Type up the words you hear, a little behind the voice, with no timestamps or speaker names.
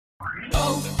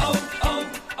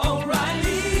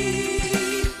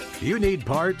O'Reilly. You need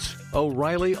parts?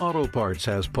 O'Reilly Auto Parts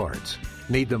has parts.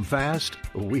 Need them fast?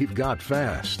 We've got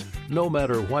fast. No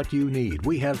matter what you need,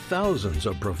 we have thousands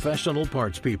of professional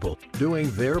parts people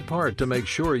doing their part to make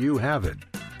sure you have it.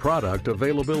 Product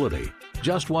availability.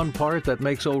 Just one part that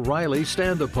makes O'Reilly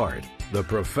stand apart. The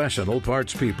professional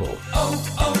parts people.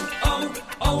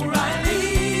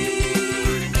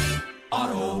 O'Reilly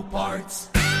Auto Parts.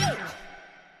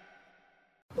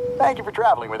 Thank you for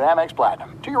traveling with Amex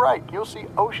Platinum. To your right, you'll see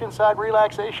oceanside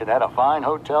relaxation at a fine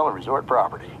hotel and resort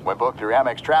property. When booked through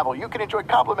Amex Travel, you can enjoy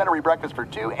complimentary breakfast for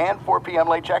 2 and 4 p.m.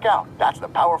 late checkout. That's the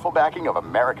powerful backing of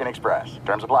American Express.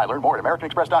 Terms apply. Learn more at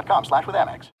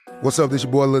americanexpress.com/withAmex. What's up? This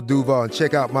your boy Lil Duval, and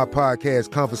check out my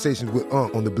podcast, Conversations with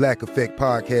Unc, on the Black Effect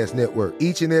Podcast Network.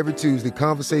 Each and every Tuesday,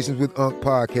 Conversations with Unc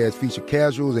podcast feature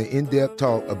casuals and in-depth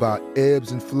talk about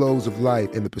ebbs and flows of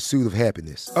life and the pursuit of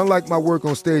happiness. Unlike my work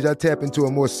on stage, I tap into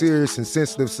a more serious and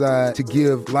sensitive side to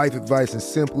give life advice and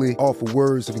simply offer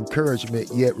words of encouragement,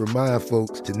 yet remind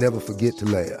folks to never forget to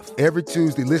laugh. Every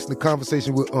Tuesday, listen to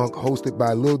Conversation with Unc, hosted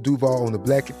by Lil Duval on the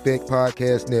Black Effect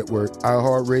Podcast Network,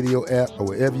 iHeartRadio app, or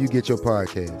wherever you get your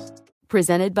podcasts.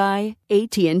 Presented by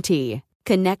AT&T.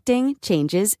 Connecting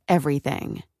changes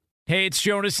everything. Hey, it's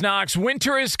Jonas Knox.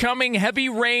 Winter is coming. Heavy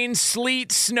rain,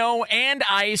 sleet, snow, and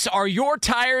ice. Are your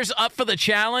tires up for the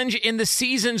challenge? In the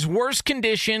season's worst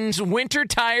conditions, winter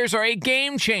tires are a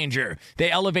game changer. They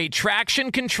elevate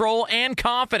traction, control, and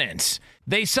confidence.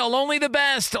 They sell only the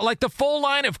best, like the full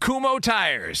line of Kumho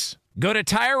tires. Go to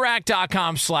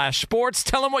TireRack.com/sports.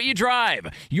 Tell them what you drive.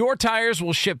 Your tires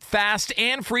will ship fast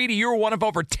and free to your one of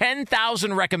over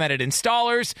 10,000 recommended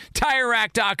installers.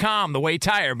 TireRack.com, the way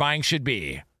tire buying should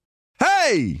be.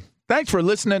 Hey! Thanks for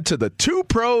listening to the Two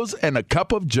Pros and a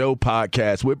Cup of Joe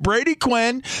podcast with Brady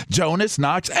Quinn, Jonas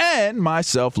Knox, and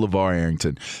myself, LeVar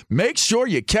Arrington. Make sure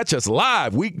you catch us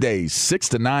live weekdays 6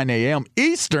 to 9 a.m.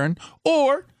 Eastern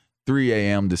or 3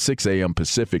 a.m. to 6 a.m.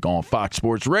 Pacific on Fox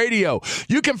Sports Radio.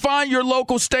 You can find your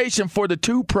local station for the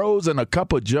Two Pros and a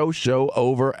Cup of Joe show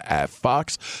over at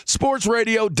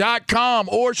foxsportsradio.com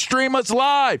or stream us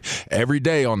live every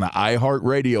day on the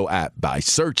iHeartRadio app by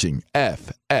searching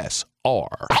FSR. Now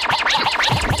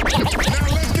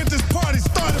let's get this party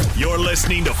started. You're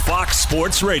listening to Fox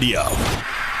Sports Radio.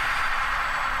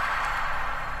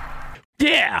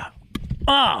 Yeah.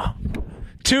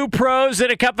 Two Pros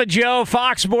and a Cup of Joe,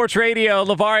 Fox Sports Radio.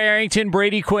 LeVar Arrington,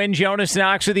 Brady Quinn, Jonas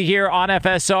Knox with you here on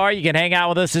FSR. You can hang out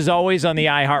with us as always on the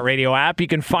iHeartRadio app. You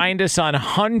can find us on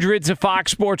hundreds of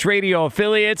Fox Sports Radio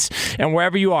affiliates and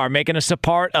wherever you are, making us a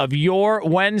part of your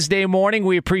Wednesday morning.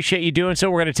 We appreciate you doing so.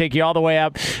 We're going to take you all the way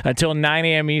up until 9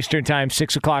 a.m. Eastern Time,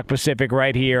 6 o'clock Pacific,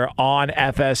 right here on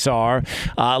FSR.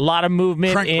 A lot of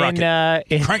movement Crank in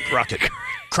rocket. Crank rocket.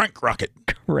 Crank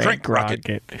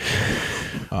rocket.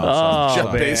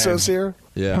 Jeff Bezos here?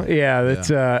 Yeah. Yeah, that's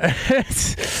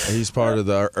he's part of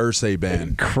the Irsay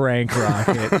band. Crank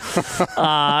rocket.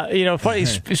 Funny.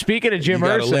 Speaking of Jim you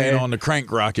gotta Irsay, lean on the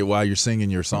crank rocket while you're singing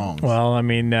your songs. Well, I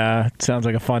mean, it sounds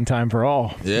like a fun time for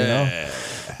all. Yeah.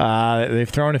 They've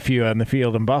thrown a few on the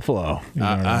field in Buffalo.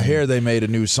 I hear they made a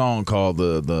new song called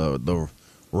the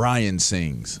Ryan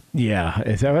Sings. Yeah,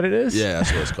 is that what it is? Yeah,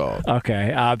 that's what it's called.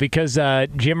 Okay, because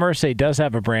Jim Irsay does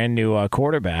have a brand new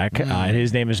quarterback, and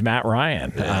his name is Matt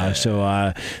Ryan.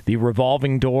 So the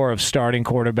revolving door of starting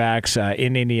quarterbacks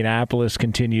in Indianapolis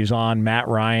continues on. Matt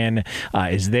Ryan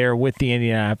is there with the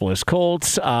Indianapolis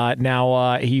Colts.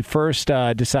 Now, he first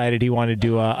decided he wanted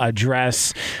to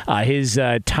address his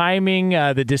timing,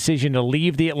 the decision to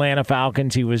leave the Atlanta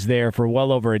Falcons. He was there for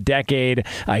well over a decade.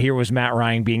 Here was Matt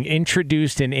Ryan being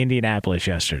introduced in Indianapolis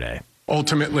yesterday.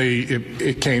 Ultimately,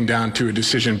 it came down to a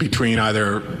decision between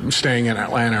either staying in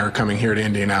Atlanta or coming here to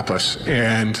Indianapolis.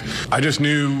 And I just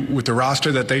knew with the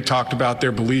roster that they talked about,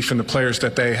 their belief in the players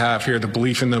that they have here, the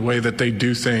belief in the way that they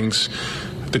do things,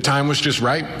 the time was just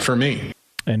right for me.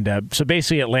 And so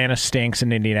basically, Atlanta stinks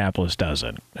and Indianapolis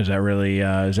doesn't. Is that really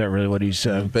what he's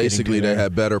basically? They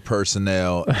have better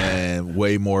personnel and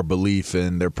way more belief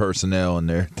in their personnel and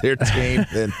their team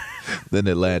than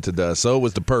Atlanta does. So it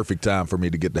was the perfect time for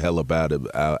me to get the hell up out of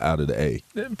the A.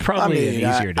 Probably an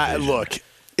easier division. Look,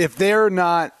 if they're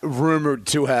not rumored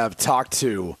to have talked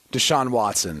to Deshaun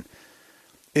Watson,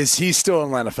 is he still an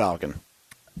Atlanta Falcon?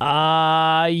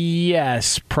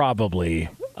 Yes, probably.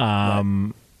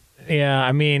 Right. Yeah,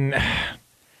 I mean,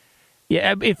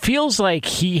 yeah, it feels like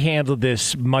he handled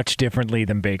this much differently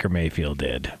than Baker Mayfield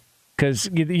did. Because,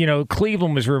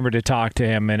 Cleveland was rumored to talk to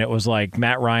him, and it was like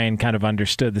Matt Ryan kind of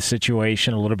understood the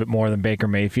situation a little bit more than Baker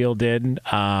Mayfield did.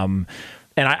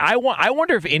 And I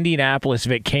wonder if Indianapolis,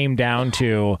 if it came down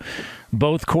to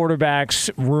both quarterbacks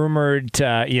rumored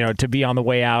to be on the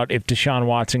way out if Deshaun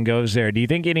Watson goes there, do you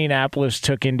think Indianapolis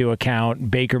took into account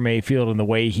Baker Mayfield and the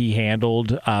way he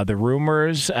handled the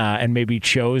rumors and maybe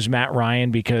chose Matt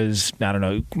Ryan because, I don't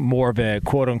know, more of a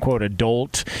quote-unquote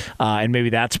adult, and maybe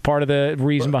that's part of the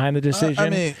reason behind the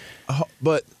decision?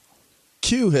 But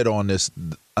Q hit on this,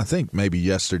 I think, maybe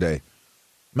yesterday.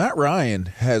 Matt Ryan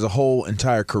has a whole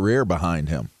entire career behind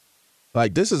him.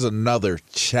 Like, this is another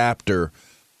chapter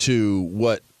to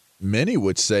what many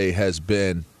would say has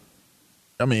been,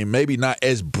 maybe not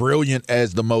as brilliant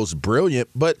as the most brilliant,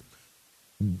 but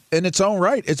in its own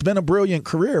right, it's been a brilliant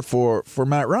career for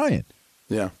Matt Ryan.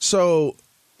 Yeah. So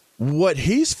what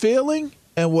he's feeling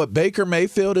and what Baker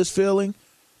Mayfield is feeling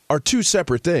are two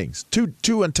separate things,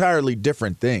 two entirely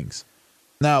different things.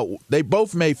 Now, they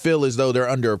both may feel as though they're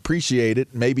underappreciated,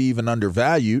 maybe even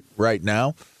undervalued right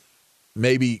now.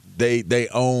 Maybe they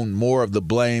own more of the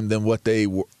blame than what they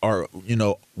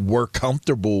were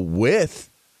comfortable with.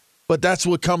 But that's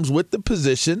what comes with the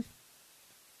position.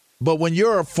 But when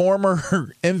you're a former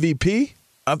MVP,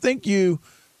 I think you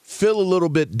feel a little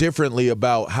bit differently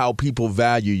about how people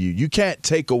value you. You can't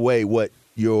take away what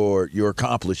your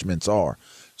accomplishments are.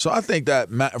 So I think that,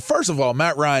 first of all,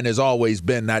 Matt Ryan has always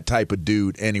been that type of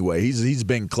dude anyway. He's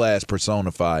been class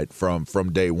personified from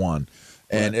day one.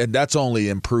 And that's only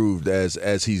improved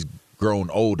as he's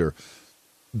grown older.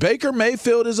 Baker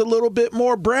Mayfield is a little bit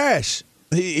more brash.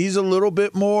 He's a little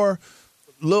bit more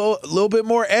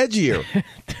edgier.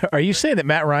 Are you saying that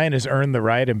Matt Ryan has earned the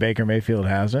right and Baker Mayfield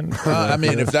hasn't?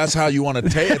 If that's how you want to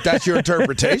take it, that's your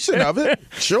interpretation of it.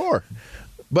 Sure.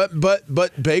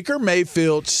 But Baker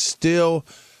Mayfield still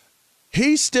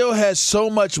has so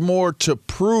much more to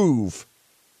prove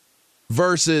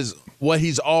versus what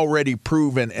he's already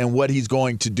proven and what he's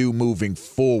going to do moving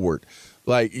forward.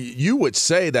 Like, you would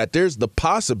say that there's the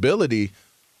possibility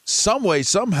some way,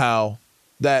 somehow,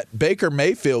 that Baker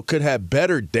Mayfield could have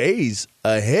better days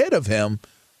ahead of him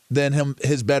than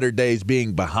his better days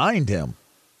being behind him.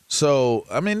 So,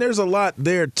 there's a lot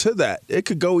there to that. It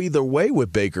could go either way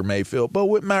with Baker Mayfield. But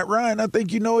with Matt Ryan, I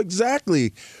think you know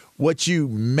exactly what you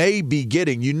may be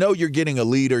getting. You know you're getting a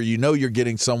leader. You know you're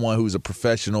getting someone who's a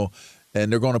professional, and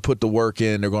they're going to put the work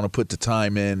in. They're going to put the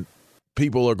time in.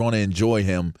 People are going to enjoy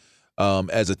him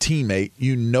as a teammate.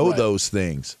 You know those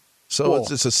things. So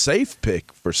it's a safe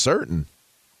pick for certain.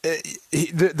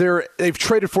 They've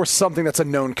traded for something that's a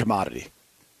known commodity.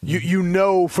 You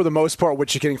know for the most part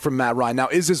what you're getting from Matt Ryan. Now,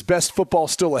 is his best football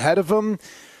still ahead of him?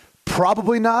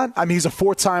 Probably not. He's a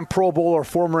 4-time Pro Bowler,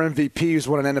 former MVP who's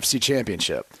won an NFC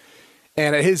championship.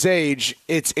 And at his age,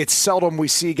 it's seldom we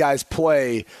see guys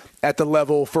play at the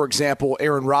level, for example,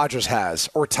 Aaron Rodgers has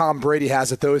or Tom Brady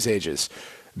has at those ages.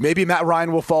 Maybe Matt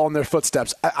Ryan will follow in their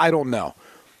footsteps. I don't know.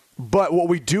 But what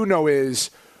we do know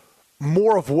is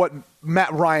more of what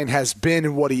Matt Ryan has been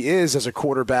and what he is as a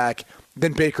quarterback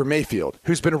than Baker Mayfield,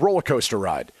 who's been a roller coaster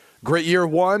ride. Great year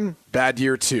 1, bad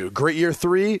year 2. Great year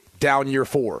 3, down year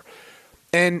 4.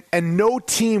 And no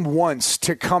team wants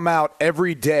to come out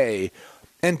every day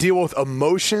and deal with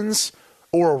emotions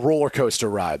or a roller coaster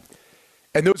ride.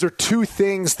 And those are two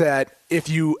things that if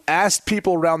you asked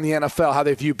people around the NFL how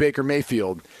they view Baker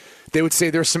Mayfield, they would say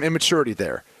there's some immaturity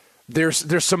there.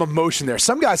 There's some emotion there.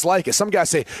 Some guys like it. Some guys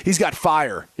say he's got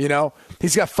fire,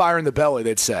 He's got fire in the belly,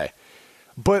 they'd say.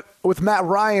 But with Matt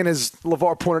Ryan, as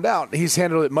LeVar pointed out, he's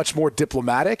handled it much more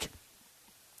diplomatic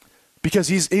because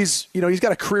he's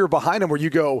got a career behind him where you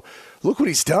go, look what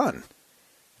he's done.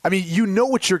 You know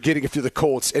what you're getting if you're the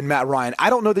Colts and Matt Ryan. I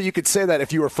don't know that you could say that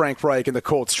if you were Frank Reich and the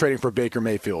Colts trading for Baker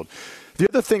Mayfield. The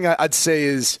other thing I'd say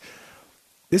is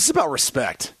this is about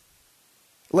respect.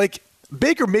 Like,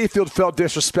 Baker Mayfield felt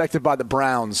disrespected by the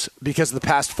Browns because of the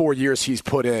past 4 years he's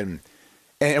put in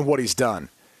and what he's done.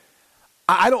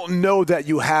 I don't know that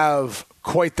you have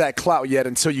quite that clout yet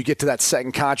until you get to that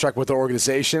second contract with the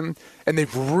organization and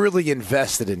they've really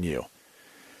invested in you.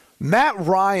 Matt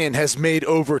Ryan has made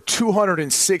over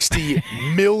 $260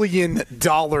 million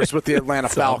with the Atlanta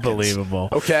Falcons. Unbelievable.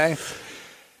 Okay?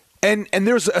 And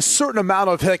there's a certain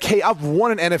amount of, like, hey, I've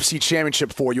won an NFC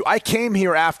championship for you. I came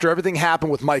here after everything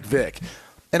happened with Mike Vick,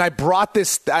 and I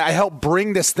helped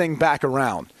bring this thing back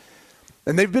around.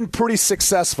 And they've been pretty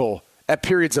successful at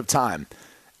periods of time,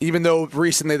 even though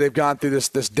recently they've gone through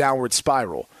this downward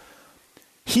spiral.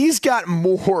 He's got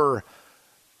more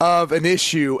of an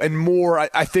issue and more,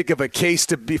 I think, of a case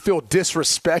to feel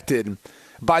disrespected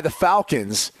by the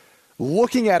Falcons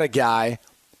looking at a guy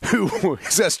who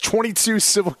has 22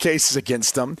 civil cases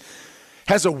against him,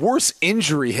 has a worse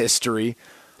injury history,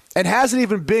 and hasn't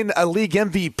even been a league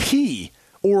MVP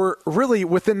or really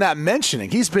within that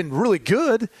mentioning. He's been really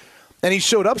good, and he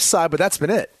showed upside, but that's been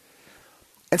it.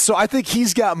 And so I think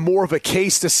he's got more of a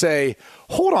case to say,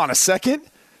 hold on a second.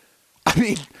 I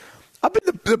mean, I've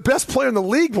been the best player in the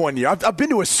league one year. I've been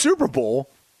to a Super Bowl.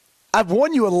 I've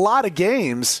won you a lot of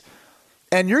games,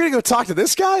 and you're going to go talk to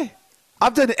this guy?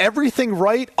 I've done everything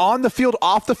right on the field,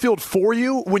 off the field for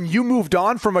you when you moved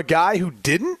on from a guy who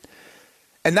didn't?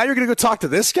 And now you're going to go talk to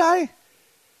this guy?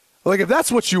 Like, if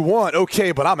that's what you want,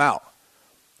 okay, but I'm out.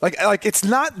 Like it's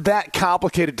not that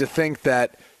complicated to think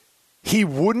that he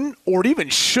wouldn't or even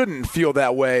shouldn't feel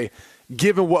that way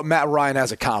given what Matt Ryan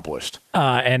has accomplished.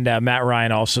 And Matt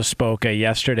Ryan also spoke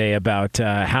yesterday about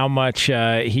how much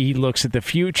he looks at the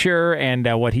future and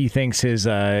what he thinks his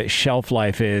shelf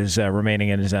life is remaining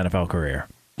in his NFL career.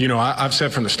 You know, I've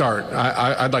said from the start,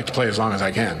 I'd like to play as long as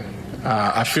I can.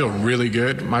 I feel really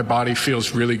good. My body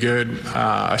feels really good.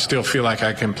 I still feel like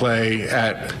I can play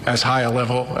at as high a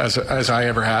level as I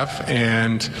ever have.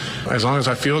 And as long as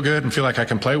I feel good and feel like I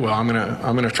can play well, I'm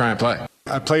gonna try and play.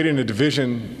 I played in a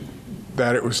division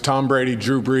that it was Tom Brady,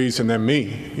 Drew Brees, and then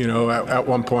me, you know, at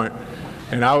one point.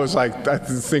 And I was like, I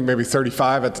think maybe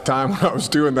 35 at the time when I was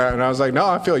doing that. And I was like, no,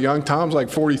 I feel young. Tom's like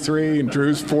 43 and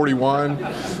Drew's 41.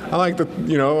 I like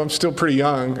I'm still pretty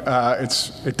young.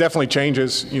 It definitely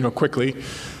changes, quickly.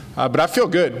 But I feel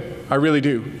good. I really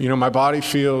do. My body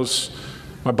feels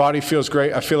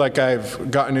great. I feel like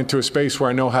I've gotten into a space where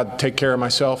I know how to take care of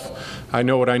myself. I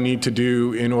know what I need to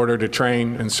do in order to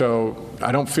train. And so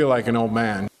I don't feel like an old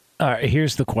man. All right,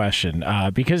 here's the question,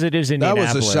 because it is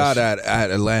Indianapolis. That was a shot at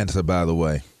Atlanta, by the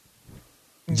way.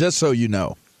 Just so you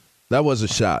know, that was a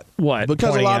shot. What?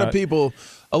 Because a lot of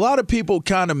people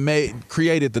kind of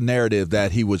created the narrative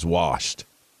that he was washed.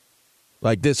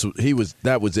 Like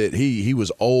that was it. He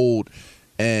was old,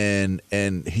 and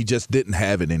he just didn't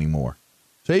have it anymore.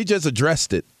 So he just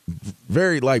addressed it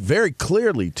very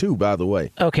clearly too, by the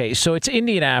way. Okay, so it's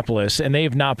Indianapolis, and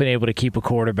they've not been able to keep a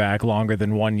quarterback longer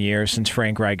than 1 year since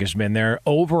Frank Reich has been there.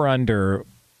 Over under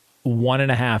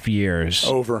 1.5 years.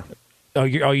 Over. Oh,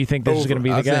 you think this is going to be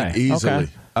the guy? I think easily.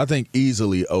 Okay. I think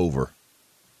easily over.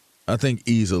 I think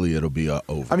easily it'll be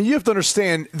over. I mean, you have to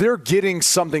understand, they're getting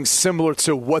something similar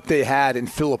to what they had in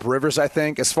Phillip Rivers, I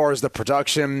think, as far as the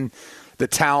production, the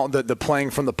talent, the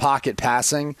playing from the pocket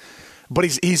passing. But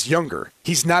he's younger.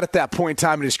 He's not at that point in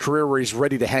time in his career where he's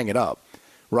ready to hang it up,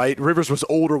 right? Rivers was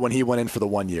older when he went in for the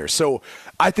 1 year. So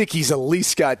I think he's at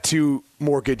least got 2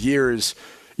 more good years,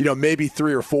 maybe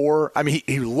 3 or 4. I mean,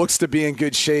 he looks to be in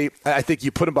good shape. I think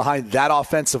you put him behind that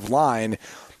offensive line,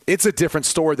 it's a different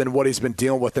story than what he's been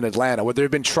dealing with in Atlanta, where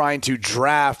they've been trying to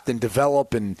draft and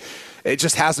develop, and it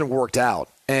just hasn't worked out.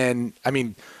 And, I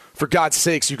mean, for God's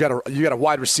sakes, you got a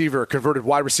wide receiver, a converted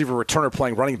wide receiver returner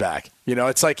playing running back.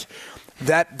 It's like –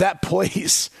 That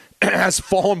place has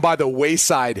fallen by the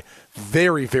wayside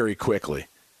very, very quickly.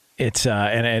 It's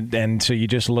and so you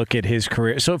just look at his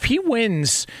career. So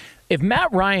if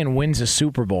Matt Ryan wins a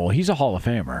Super Bowl, he's a Hall of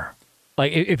Famer.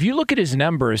 Like if you look at his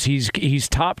numbers, he's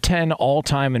top 10 all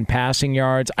time in passing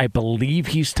yards. I believe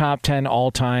he's top 10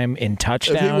 all time in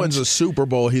touchdowns. If he wins a Super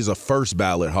Bowl, he's a first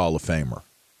ballot Hall of Famer.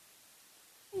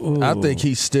 Ooh. I think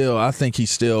he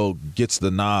still gets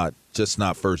the nod, just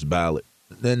not first ballot.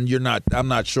 Then I'm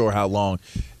not sure how long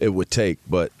it would take,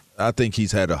 but I think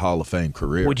he's had a Hall of Fame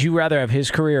career. Would you rather have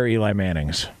his career or Eli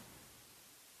Manning's?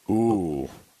 Ooh.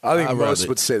 I think most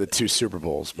would say the 2 Super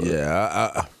Bowls. But.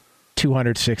 Yeah.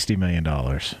 $260 million.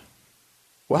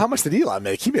 Well, how much did Eli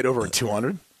make? He made over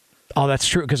 200. Oh, that's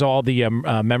true, because all the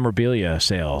memorabilia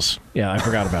sales. Yeah, I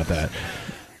forgot about that.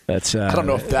 That's, I don't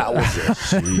know if that was it.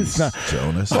 Jeez,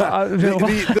 Jonas.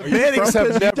 The Mannings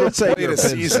have never played a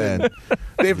season.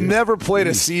 They've never played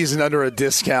a season under a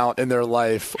discount in their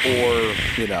life, or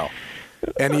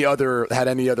any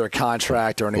other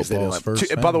contract or anything.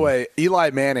 By the way, Eli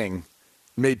Manning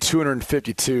made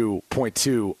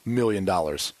 $252.2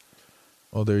 million.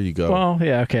 Oh, there you go. Well,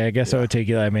 yeah, okay. I guess I would take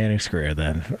Eli Manning's career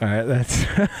then. All right, that's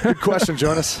good question,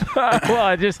 Jonas. Well,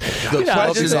 the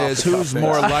question is, who's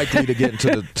more likely to get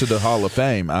into the Hall of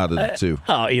Fame out of the 2?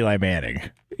 Oh, Eli Manning.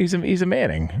 He's a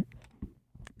Manning.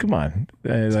 Come on.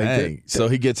 So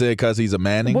he gets in because he's a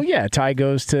Manning? Well, yeah. Ty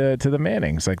goes to the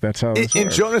Mannings. Like that's how this works. In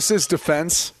Jonas's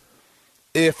defense,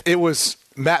 if it was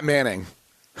Matt Manning,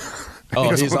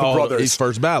 he's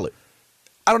first ballot.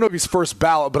 I don't know if he's first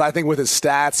ballot, but I think with his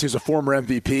stats, he's a former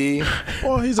MVP.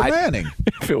 Well, he's a Manning.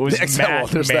 If it was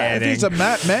Matt Manning. If he's a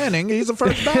Matt Manning, he's a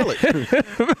first ballot.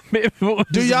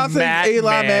 Do y'all think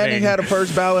Eli Manning had a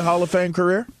first ballot Hall of Fame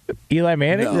career? Eli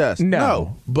Manning? No. Yes.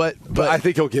 No. But I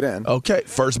think he'll get in. Okay.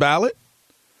 First ballot?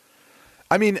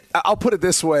 I mean, I'll put it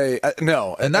this way.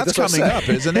 No. And that's coming up,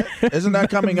 isn't it? Isn't that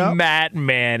coming up? Matt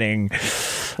Manning.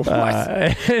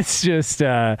 It's just,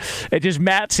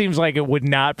 Matt seems like it would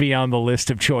not be on the list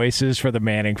of choices for the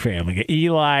Manning family.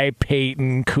 Eli,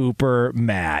 Peyton, Cooper,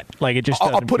 Matt. Like, it just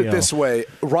doesn't I'll put it this way.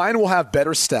 Ryan will have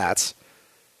better stats.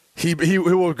 He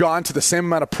will have gone to the same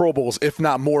amount of Pro Bowls, if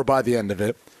not more, by the end of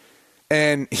it.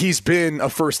 And he's been a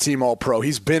first-team All-Pro.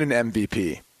 He's been an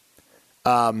MVP.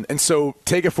 And so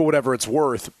take it for whatever it's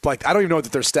worth. Like, I don't even know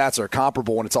that their stats are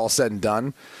comparable when it's all said and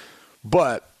done.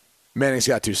 But Manning's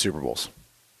got 2 Super Bowls.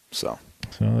 So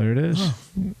there it is.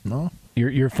 No.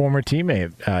 Your former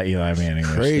teammate, Eli Manning.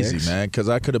 Crazy, man, because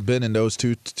I could have been in those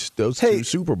two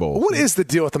Super Bowls. What is the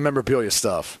deal with the memorabilia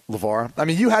stuff, LeVar? I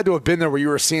mean, you had to have been there where you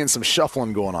were seeing some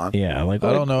shuffling going on. Yeah, I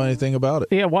don't know anything about it.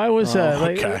 Yeah, why was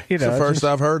okay. It's the first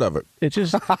I've heard of it. It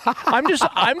just I'm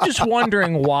just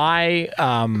wondering why.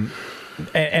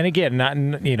 And again,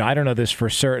 I don't know this for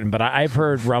certain, but I've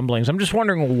heard rumblings. I'm just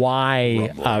wondering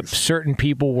why certain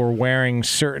people were wearing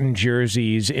certain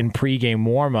jerseys in pregame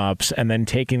warmups and then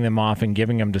taking them off and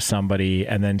giving them to somebody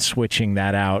and then switching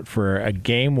that out for a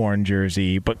game-worn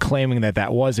jersey, but claiming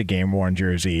that was a game-worn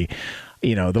jersey.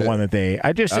 The one that they.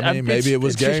 Maybe it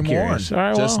was game worn,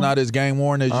 just not as game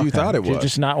worn as you thought it was.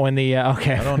 Just not when the.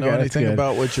 Okay, I don't know anything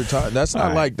about what you're talking. That's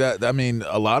not like that. I mean,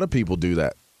 a lot of people do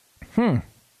that.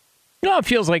 No, it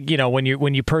feels like when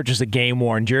you purchase a game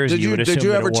worn jersey, did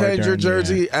you ever change your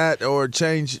jersey or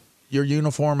change your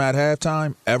uniform at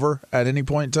halftime ever at any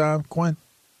point in time, Quinn?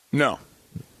 No.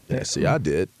 Yeah, see, I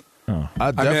did. Oh.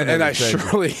 I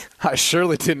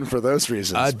surely didn't for those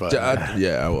reasons. Again,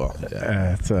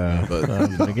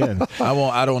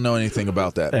 I don't know anything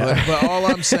about that. But all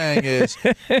I'm saying is,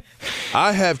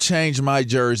 I have changed my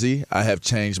jersey. I have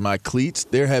changed my cleats.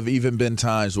 There have even been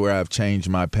times where I've changed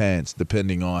my pants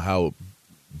depending on how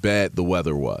bad the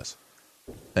weather was.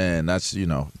 And that's,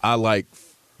 I like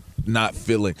not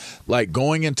feeling like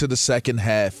going into the second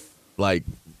half like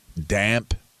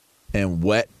damp and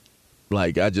wet.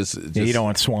 Like I just you don't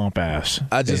want swamp ass.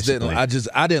 I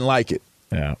didn't like it.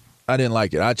 Yeah, I didn't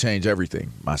like it. I changed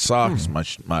everything. My socks, my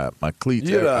cleats.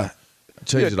 You had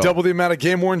double the amount of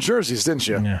game worn jerseys, didn't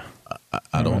you? Yeah.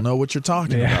 I don't know what you're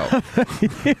talking about. How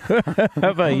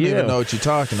about I don't you? even know what you're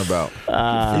talking about.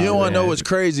 You don't want to know what's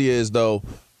crazy is though.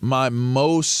 My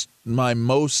most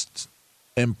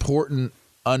important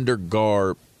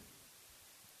undergarb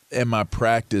and my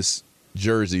practice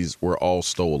jerseys were all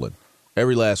stolen.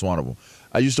 Every last one of them.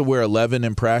 I used to wear 11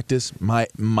 in practice. My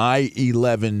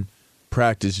 11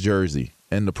 practice jersey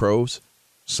in the pros,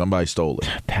 somebody stole it.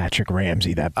 Patrick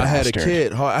Ramsey, that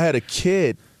bastard. I had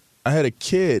a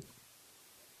kid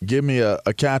give me a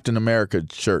Captain America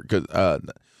shirt because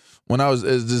when I was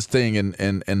this thing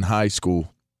in high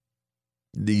school,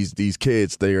 these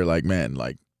kids, they are like, man,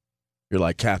 like you're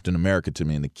like Captain America to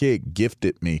me, and the kid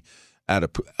gifted me at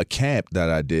a camp that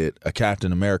I did a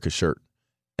Captain America shirt.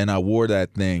 And I wore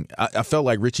that thing. I felt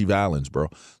like Richie Valens, bro.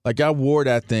 Like I wore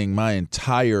that thing my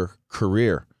entire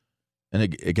career, and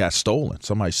it got stolen.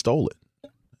 Somebody stole it,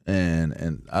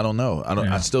 and I don't know.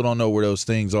 I still don't know where those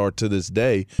things are to this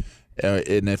day,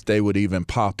 and if they would even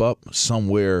pop up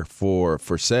somewhere for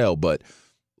sale. But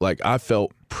like I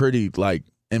felt pretty like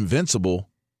invincible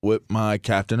with my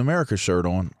Captain America shirt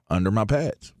on under my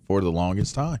pads for the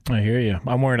longest time. I hear you.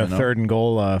 I'm wearing a Third and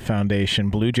Goal Foundation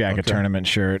Blue Jacket tournament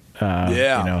shirt. The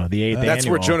 8th annual. That's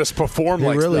where Jonas performed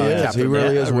like Captain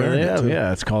America. wearing it too.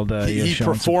 Yeah, it's called he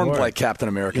performed like Captain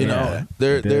America.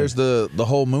 There's the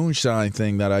whole moonshine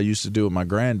thing that I used to do with my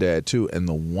granddad too, and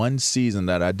the one season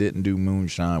that I didn't do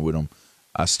moonshine with him,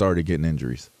 I started getting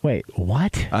injuries. Wait,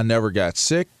 what? I never got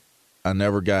sick. I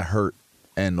never got hurt.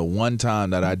 And the one time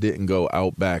that I didn't go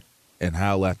out back and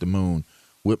howl at the moon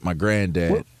with my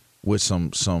granddad with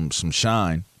some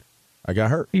shine, I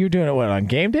got hurt. You were doing it on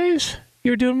game days?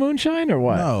 You were doing moonshine or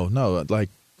what? No, like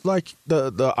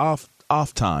the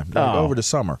off time, over the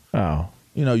summer. Oh.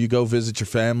 You go visit your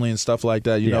family and stuff like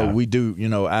that. You know, we do,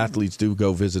 athletes do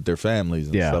go visit their families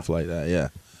and stuff like that. Yeah.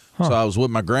 Huh. So I was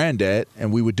with my granddad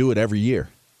and we would do it every year.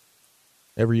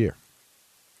 Every year.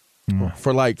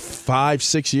 For like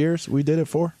 5-6 years, we did it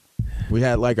for. We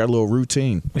had like our little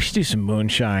routine. We should do some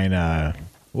moonshine.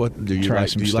 What do you like?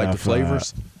 Do you like the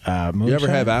flavors? You ever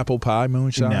have apple pie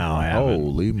moonshine? No, I haven't.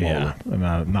 Holy moly! Yeah,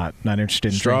 I'm not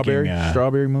interested in strawberry. Drinking,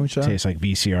 strawberry moonshine tastes like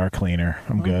VCR cleaner.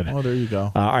 I'm good. Oh, there you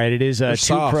go. All right, it is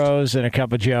two pros and a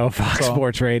cup of Joe, Fox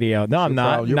Sports Radio. No, I'm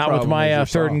not. Not with my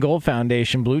Third and Goal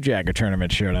Foundation Blue Jacket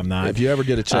tournament shirt. I'm not. If you ever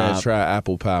get a chance, try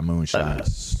apple pie moonshine.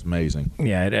 It's amazing.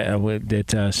 Yeah,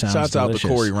 it sounds Shouts delicious. out to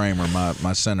Corey Raymer,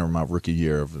 my center, my rookie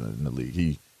year in the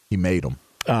league. He made them.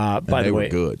 By the way,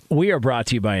 good. We are brought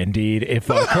to you by Indeed. If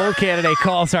cold candidate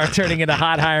calls are turning into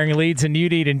hot hiring leads, and you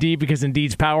need Indeed because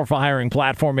Indeed's powerful hiring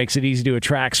platform makes it easy to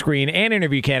attract, screen, and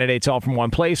interview candidates all from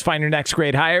one place. Find your next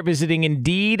great hire visiting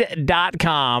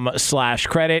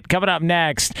Indeed.com/credit. Coming up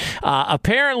next,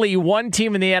 apparently one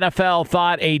team in the NFL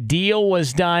thought a deal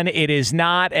was done. It is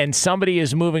not, and somebody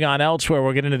is moving on elsewhere.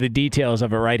 We'll get into the details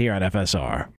of it right here on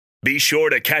FSR. Be sure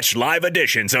to catch live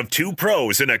editions of Two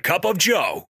Pros and a Cup of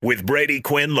Joe with Brady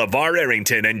Quinn, LeVar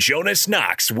Arrington, and Jonas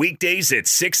Knox weekdays at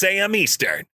 6 a.m.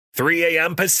 Eastern, 3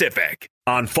 a.m. Pacific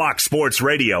on Fox Sports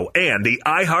Radio and the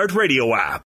iHeartRadio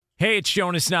app. Hey, it's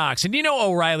Jonas Knox, and you know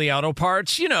O'Reilly Auto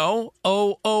Parts, you know,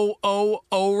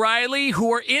 O'Reilly,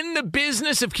 who are in the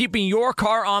business of keeping your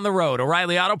car on the road.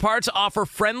 O'Reilly Auto Parts offer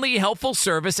friendly, helpful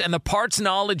service and the parts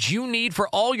knowledge you need for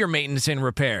all your maintenance and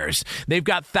repairs. They've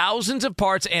got thousands of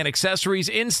parts and accessories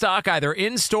in stock, either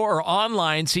in-store or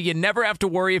online, so you never have to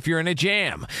worry if you're in a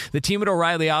jam. The team at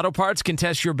O'Reilly Auto Parts can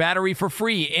test your battery for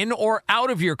free in or out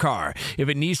of your car. If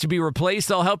it needs to be replaced,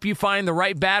 they'll help you find the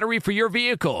right battery for your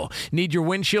vehicle. Need your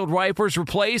windshield wipers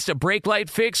replaced, a brake light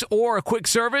fix, or a quick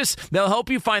service? They'll help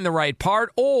you find the right part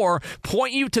or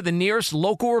point you to the nearest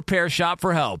local repair shop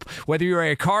for help. Whether you're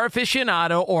a car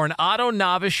aficionado or an auto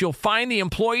novice, you'll find the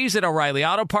employees at O'Reilly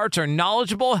Auto Parts are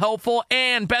knowledgeable, helpful,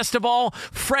 and best of all,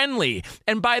 friendly.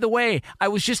 And by the way, I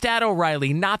was just at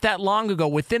O'Reilly not that long ago,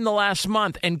 within the last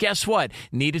month, and guess what?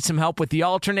 Needed some help with the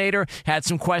alternator, had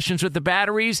some questions with the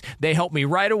batteries. They helped me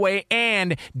right away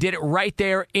and did it right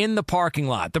there in the parking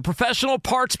lot. The professional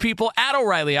parts people at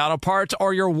O'Reilly Auto Parts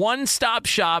are your one-stop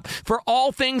shop for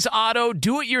all things auto,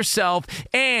 do-it-yourself,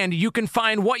 and you can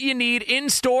find what you need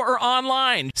in-store or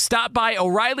online. Stop by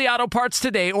O'Reilly Auto Parts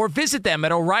today or visit them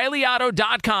at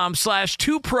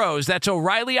O'ReillyAuto.com/2pros. That's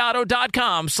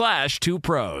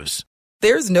O'ReillyAuto.com/2pros.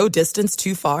 There's no distance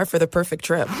too far for the perfect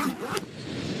trip.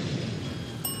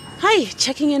 Hi,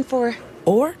 checking in for...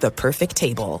 Or the perfect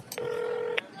table.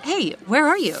 Hey, where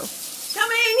are you?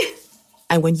 Coming!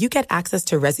 And when you get access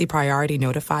to Resi Priority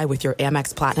Notify with your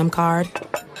Amex Platinum card...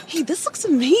 Hey, this looks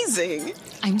amazing.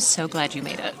 I'm so glad you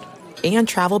made it. And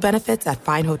travel benefits at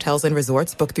fine hotels and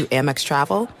resorts booked through Amex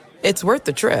Travel, it's worth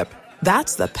the trip.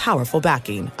 That's the powerful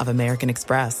backing of American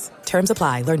Express. Terms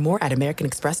apply. Learn more at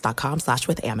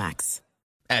americanexpress.com/withAmex.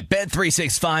 At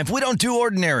Bet365, we don't do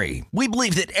ordinary. We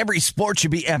believe that every sport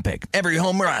should be epic. Every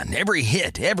home run, every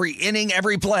hit, every inning,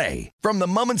 every play. From the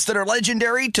moments that are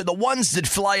legendary to the ones that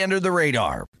fly under the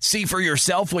radar. See for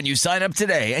yourself when you sign up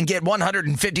today and get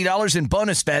 $150 in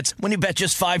bonus bets when you bet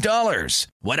just $5.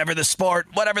 Whatever the sport,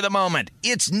 whatever the moment,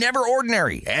 it's never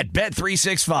ordinary at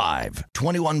Bet365.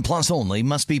 21 plus only.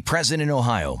 Must be present in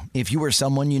Ohio. If you or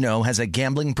someone you know has a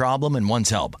gambling problem and wants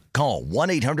help, call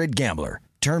 1-800-GAMBLER.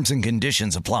 Terms and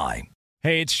conditions apply.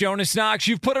 Hey, it's Jonas Knox.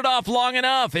 You've put it off long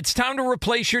enough. It's time to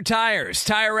replace your tires.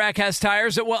 Tire Rack has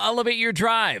tires that will elevate your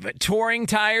drive. Touring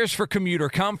tires for commuter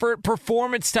comfort,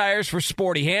 performance tires for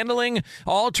sporty handling,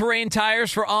 all-terrain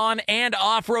tires for on- and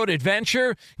off-road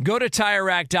adventure. Go to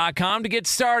TireRack.com to get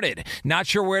started. Not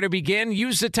sure where to begin?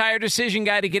 Use the Tire Decision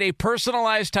Guide to get a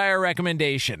personalized tire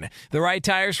recommendation. The right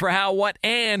tires for how, what,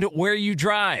 and where you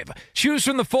drive. Choose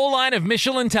from the full line of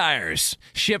Michelin tires.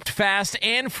 Shipped fast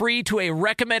and free to a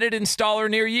recommended installer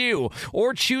near you,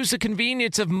 or choose the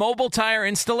convenience of mobile tire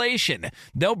installation.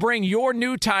 They'll bring your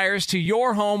new tires to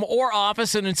your home or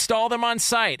office and install them on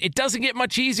site. It doesn't get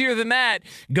much easier than that.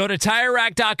 Go to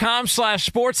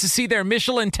TireRack.com/sports to see their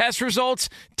Michelin test results,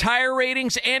 tire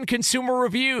ratings, and consumer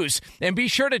reviews. And be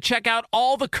sure to check out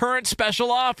all the current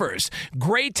special offers.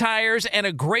 Great tires and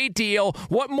a great deal.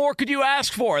 What more could you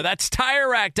ask for? That's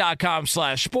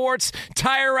TireRack.com/sports.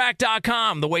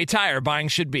 TireRack.com, the way tire buying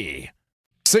should be.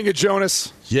 Sing it,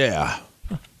 Jonas. Yeah.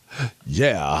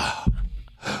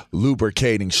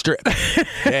 Lubricating strip.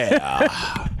 Yeah.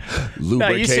 Lubricating no,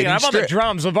 you sing it. I'm strip. on the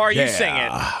drums. LeVar, you sing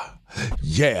it.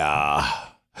 Yeah.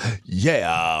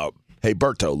 Hey,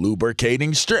 Berto,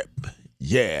 lubricating strip.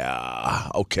 Yeah.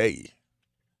 Okay.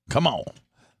 Come on.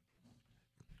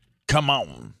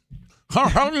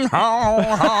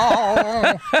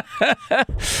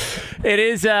 It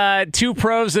is Two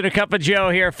Pros and a Cup of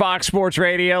Joe here, Fox Sports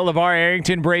Radio. LeVar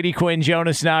Arrington, Brady Quinn,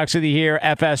 Jonas Knox with you here,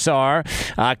 FSR.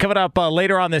 Coming up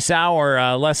later on this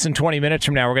hour, less than 20 minutes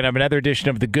from now, we're going to have another edition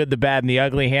of The Good, the Bad, and the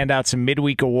Ugly. Hand out some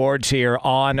midweek awards here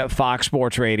on Fox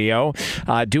Sports Radio.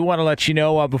 Do want to let you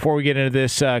know before we get into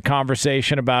this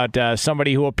conversation about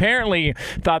somebody who apparently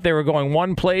thought they were going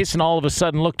one place and all of a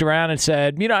sudden looked around and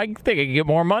said, I think I can get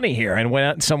more money here. and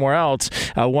went somewhere else.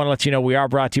 I want to let you know we are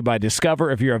brought to you by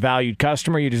Discover. If you're a valued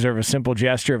customer, you deserve a simple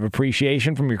gesture of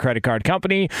appreciation from your credit card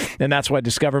company, and that's why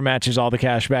Discover matches all the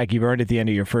cash back you've earned at the end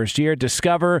of your first year.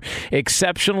 Discover,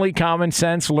 exceptionally common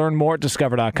sense. Learn more at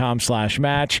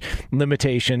discover.com/match.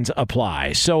 Limitations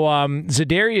apply. So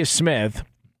Zadarius Smith,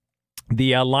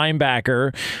 the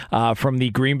linebacker from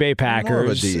the Green Bay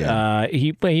Packers,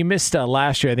 he missed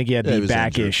last year. I think he had the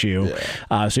back issue,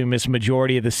 so he missed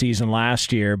majority of the season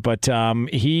last year. But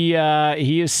he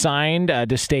is signed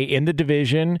to stay in the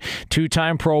division.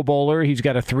 2-time Pro Bowler. He's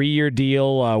got a 3-year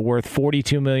deal worth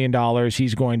 $42 million.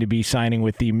 He's going to be signing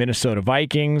with the Minnesota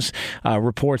Vikings.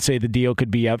 Reports say the deal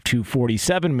could be up to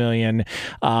 $47 million.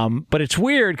 But it's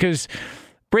weird because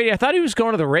Brady, I thought he was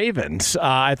going to the Ravens.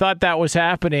 I thought that was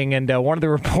happening, and one of the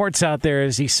reports out there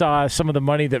is he saw some of the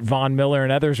money that Von Miller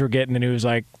and others were getting, and he was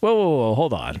like, whoa,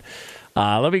 hold on.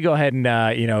 Let me go ahead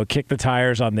and kick the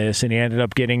tires on this, and he ended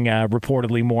up getting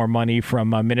reportedly more money from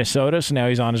Minnesota, so now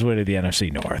he's on his way to the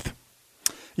NFC North.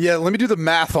 Yeah, let me do the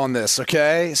math on this,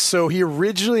 okay? So he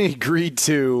originally agreed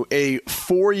to a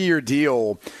 4-year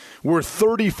deal worth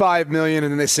 $35 million,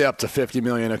 and then they say up to $50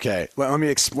 million. Okay, let me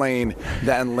explain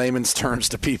that in layman's terms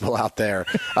to people out there.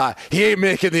 He ain't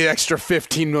making the extra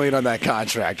 $15 million on that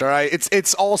contract. All right,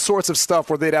 it's all sorts of stuff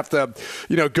where they'd have to,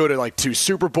 go to like 2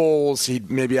 Super Bowls. He'd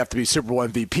maybe have to be Super Bowl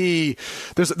MVP.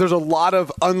 There's a lot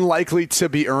of unlikely to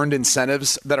be earned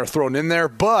incentives that are thrown in there,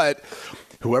 but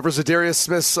whoever Zadarius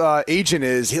Smith's agent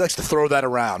is, he likes to throw that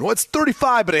around. Well, it's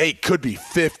 35, but hey, it could be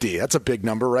 50. That's a big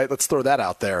number, right? Let's throw that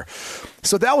out there.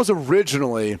 So that was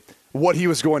originally what he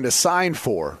was going to sign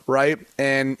for, right?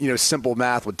 And, simple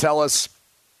math would tell us,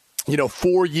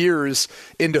 4 years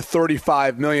into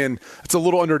 $35 million, it's a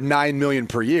little under $9 million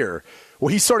per year. Well,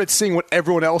 he started seeing what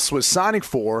everyone else was signing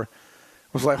for.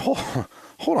 Was like,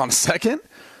 hold on a second.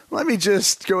 Let me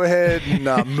just go ahead and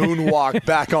moonwalk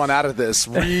back on out of this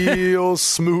real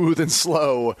smooth and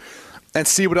slow and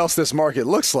see what else this market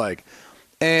looks like.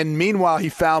 And meanwhile, he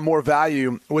found more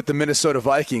value with the Minnesota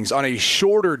Vikings on a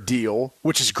shorter deal,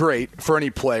 which is great for any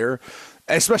player,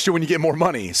 especially when you get more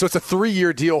money. So it's a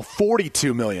 3-year deal,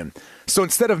 $42 million. So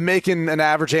instead of making an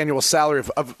average annual salary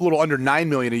of a little under $9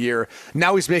 million a year,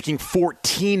 now he's making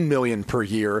 $14 million per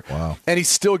year. Wow. And he's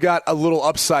still got a little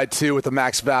upside, too, with the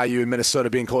max value in Minnesota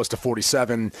being close to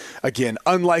 47. Again,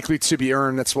 unlikely to be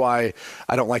earned. That's why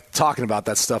I don't like talking about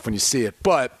that stuff when you see it.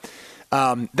 But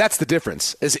that's the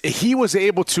difference. Is he was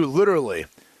able to literally,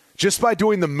 just by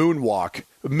doing the moonwalk,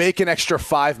 make an extra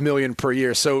 $5 million per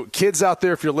year. So kids out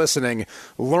there, if you're listening,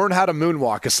 learn how to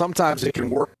moonwalk, because sometimes it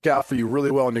can work out for you really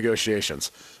well in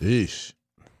negotiations. Yeesh.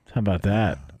 How about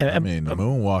that? I mean, the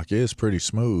moonwalk is pretty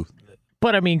smooth.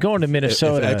 But, going to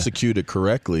Minnesota. If executed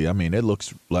correctly, it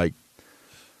looks like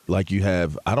you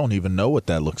have – I don't even know what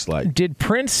that looks like. Did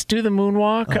Prince do the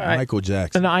moonwalk? Michael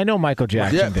Jackson. No, I know Michael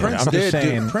Jackson did. Prince I'm just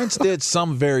saying. Prince did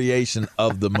some variation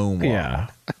of the moonwalk. Yeah.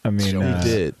 He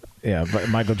did. Yeah, but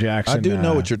Michael Jackson. I do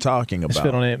know what you're talking about. His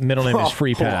middle name is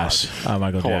Free Pass.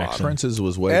 Michael Jackson. Prince's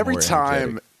was way every more time.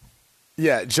 energetic.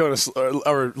 Yeah, Jonas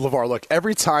or LeVar. Look,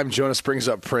 every time Jonas brings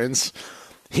up Prince,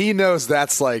 he knows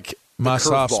that's like my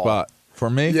soft spot for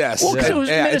me. Yes, well, it was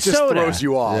Minnesota. It just throws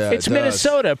you off. Yeah, it's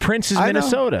Minnesota. Prince is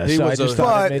Minnesota. He was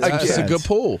it's a good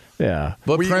pull. Yeah,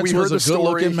 but Prince was a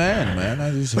good-looking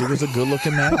man. He was a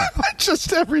good-looking man.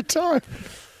 Just every time.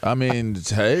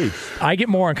 Hey. I get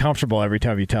more uncomfortable every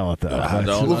time you tell it, though. I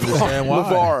don't understand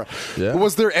why. LeVar,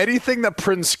 was there anything that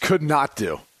Prince could not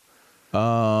do?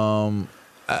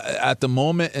 At the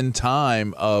moment in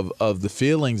time of the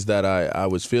feelings that I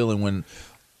was feeling when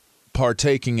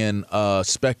partaking in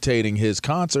spectating his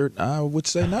concert, I would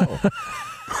say no.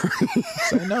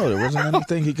 Say no. There wasn't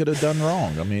anything he could have done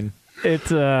wrong. It's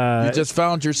you just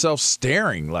found yourself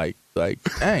staring like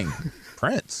dang.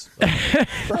 Prince.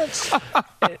 Prince. Look,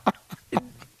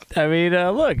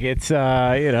 it's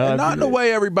and not in the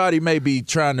way everybody may be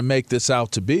trying to make this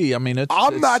out to be. I'm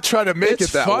not trying to make it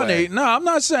that funny. way. No, I'm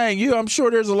not saying you. I'm sure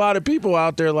there's a lot of people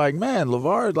out there like, man,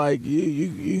 LeVar, like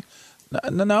you.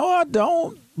 No, I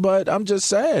don't. But I'm just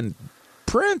saying,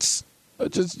 Prince.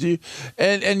 Just you,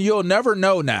 and you'll never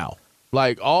know now.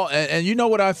 Like and you know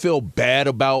what I feel bad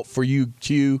about for you,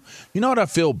 Q? You know what I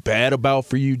feel bad about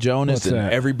for you, Jonas, and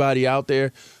everybody out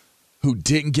there who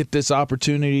didn't get this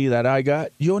opportunity that I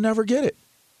got? You'll never get it.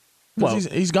 Well,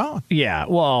 he's gone. Yeah,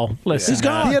 well, listen. He's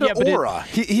gone. He had an aura.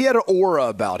 He had an aura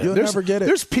about him. You'll never get it.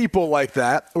 There's people like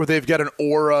that where they've got an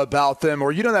aura about them,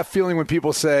 or that feeling when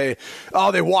people say,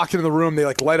 oh, they walk into the room, they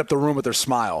light up the room with their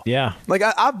smile. Yeah. Like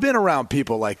I've been around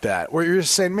people like that where you're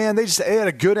just saying, man, they had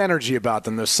a good energy about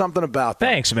them. There's something about them.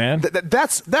 Thanks, man.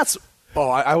 That's Oh,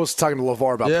 I was talking to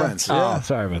LeVar about Prince. Oh,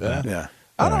 sorry about that. Yeah.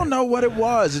 I don't know what it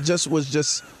was. It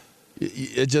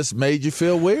just made you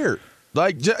feel weird.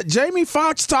 Like Jamie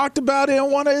Foxx talked about it in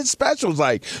one of his specials.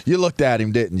 Like, you looked at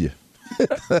him, didn't you? You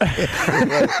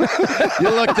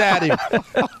looked at him.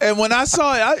 And when I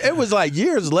saw it, it was like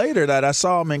years later that I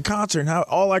saw him in concert. And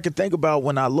all I could think about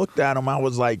when I looked at him, I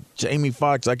was like, Jamie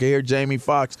Foxx. I could hear Jamie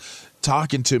Foxx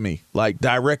talking to me, like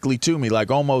directly to me,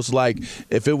 like almost like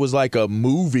if it was like a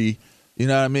movie. You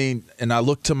know what I mean? And I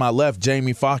looked to my left,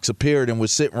 Jamie Foxx appeared and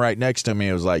was sitting right next to me.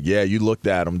 It was like, yeah, you looked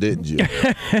at him, didn't you?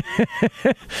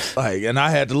 Like, and I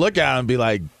had to look at him and be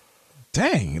like,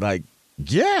 dang, like,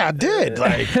 yeah, I did.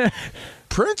 Like,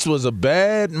 Prince was a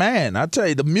bad man. I tell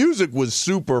you, the music was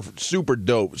super, super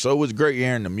dope. So it was great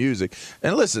hearing the music.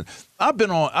 And listen, I've been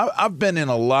in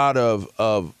a lot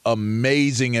of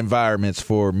amazing environments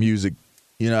for music.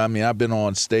 You know what I mean? I've been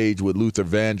on stage with Luther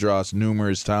Vandross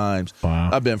numerous times.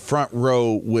 Wow. I've been front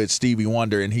row with Stevie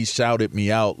Wonder, and he shouted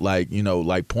me out, like, you know,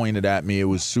 like pointed at me. It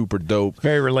was super dope.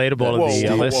 Very relatable to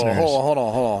the listeners. Hold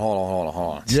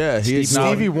on. Yeah,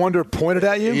 Stevie Wonder pointed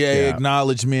at you? Yeah, he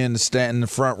acknowledged me in the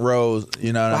front row.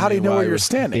 You know what I mean? How do you know where you're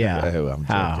standing? Yeah. I'm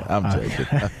joking. I'm joking.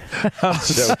 I was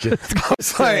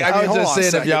just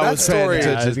saying if y'all was paying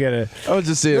attention. I was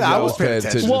just saying if y'all was paying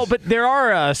attention. Well, but there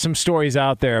are some stories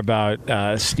out there about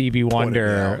Stevie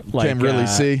Wonder. Like, can't really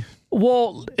see.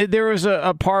 Well, there was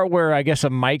a part where I guess a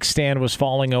mic stand was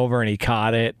falling over and he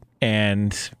caught it.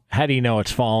 And how do you know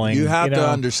it's falling? You have to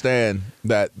understand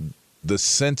that the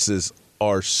senses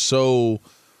are so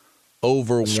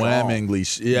overwhelmingly.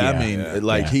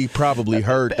 He probably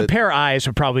heard that. A pair of eyes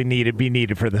would probably be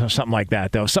needed for something like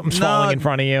that, though. Something's falling in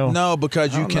front of you. No,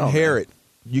 because you can hear it.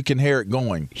 You can hear it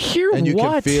going. And you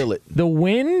can feel it. The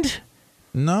wind?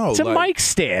 No. It's a mic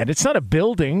stand. It's not a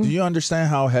building. Do you understand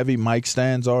how heavy mic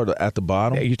stands are at the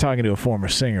bottom? Yeah, you're talking to a former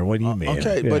singer. What do you mean?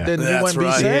 Okay, but then you wouldn't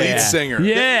be saying lead singer.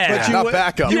 Yeah. But not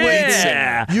backup. You wouldn't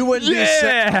be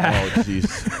saying. Oh,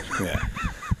 jeez. Yeah.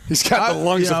 He's got the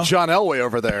lungs of John Elway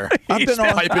over there. I've been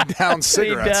piping down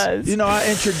cigarettes. He does. You know, I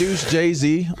introduced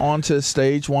Jay-Z onto the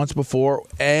stage once before,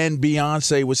 and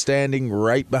Beyonce was standing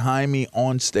right behind me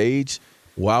on stage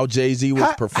while Jay-Z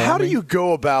was performing. How do you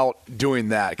go about doing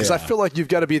that? Because I feel like you've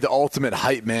got to be the ultimate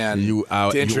hype man to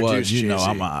introduce Jay-Z. You know,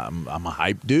 I'm a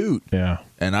hype dude. Yeah.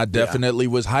 And I definitely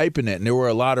was hyping it. And there were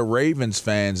a lot of Ravens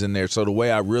fans in there. So the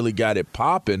way I really got it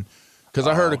popping, because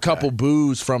I heard a couple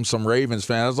boos from some Ravens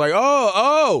fans. I was like,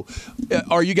 oh,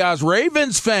 are you guys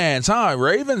Ravens fans, huh?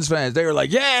 Ravens fans. They were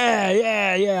like,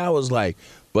 yeah. I was like,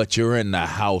 but you're in the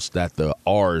house that the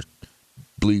R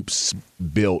bleeps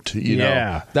built, you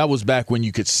know. That was back when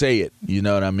you could say it, you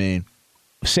know what I mean?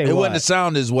 It wouldn't have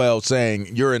sounded as well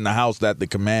saying you're in the house that the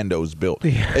Commandos built.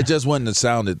 Yeah. It just wouldn't have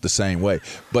sounded the same way.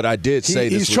 But I did say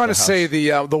this. He's trying to say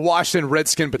the Washington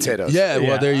Redskin potatoes. Yeah,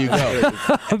 well, there you go.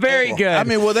 Very good. I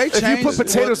mean, will they change? If you put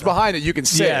potatoes behind it, you can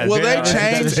say it. Will they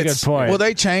change? That's a good point. Will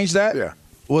they change that? Yeah.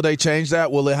 Will they change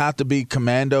that? Will it have to be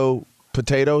Commando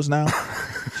potatoes now?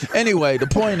 Anyway, the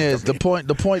point is the point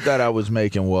that I was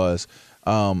making was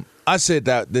I said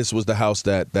that this was the house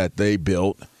that they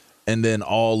built. And then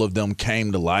all of them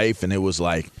came to life, and it was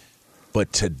like,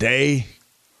 but today,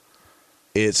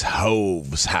 it's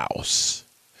Hove's house.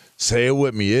 Say it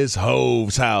with me. It's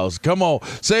Hove's house. Come on.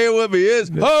 Say it with me.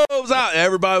 It's Hove's house.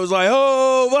 Everybody was like,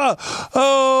 Hove.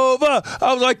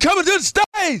 I was like, coming to the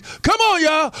stage. Come on,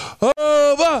 y'all.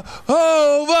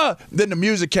 Hove. Then the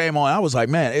music came on. I was like,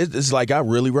 man, it's like I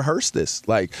really rehearsed this.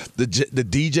 Like, the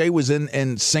DJ was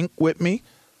in sync with me.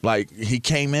 Like, he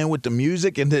came in with the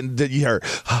music, and then you heard,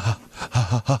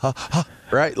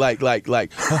 right? Like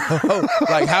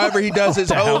however he does his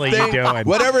whole thing.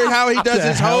 How he does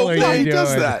his whole thing. He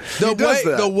does that.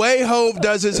 The way Hove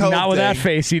does his whole thing. Not with that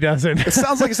face, he doesn't. It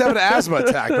sounds like he's having an asthma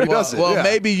attack, but he does it. Well,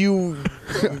 maybe you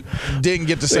didn't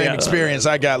get the same experience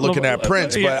I got looking at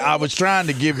Prince, but I was trying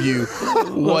to give you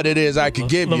what it is I could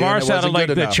give you. Lamar sounded like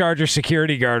the Charger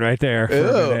security guard right there.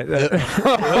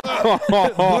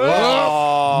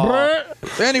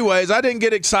 Anyways, I didn't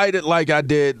get excited like I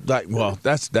did.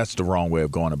 That's the wrong way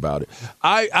of going about it.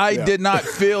 I did not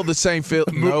feel the same feel.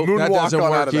 No, that doesn't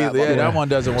work either. That one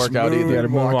doesn't work out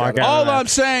either. All I'm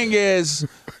saying is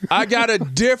I got a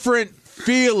different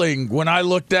feeling when I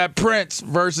looked at Prince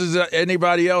versus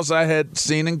anybody else I had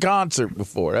seen in concert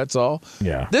before. That's all.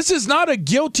 Yeah. This is not a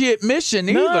guilty admission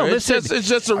either. It's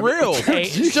just a real.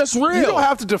 It's just real. You don't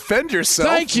have to defend yourself.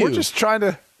 Thank you. We're just trying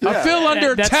to. I feel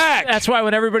under attack. That's why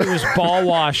when everybody was ball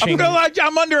washing, I feel like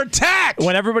I'm under attack.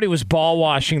 When everybody was ball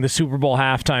washing the Super Bowl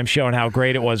halftime show and how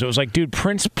great it was like, dude,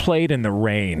 Prince played in the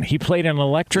rain. He played an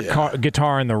electric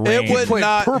guitar in the rain. It would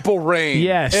not Purple Rain.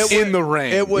 Yes, in the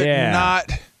rain. It would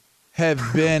not have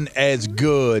been as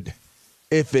good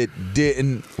if it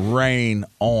didn't rain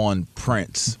on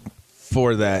Prince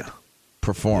for that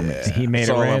performance. He made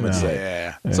it rain.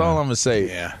 That's all I'm gonna say.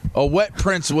 Yeah. A wet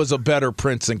Prince was a better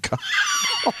Prince than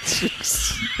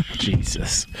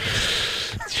Jesus.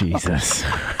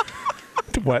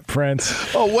 Wet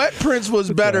Prince. A wet Prince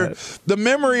was better. The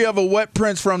memory of a wet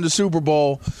Prince from the Super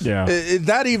Bowl,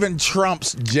 that even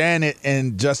trumps Janet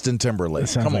and Justin Timberlake.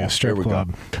 Come on, a strip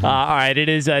club. All right, it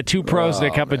is Two Pros and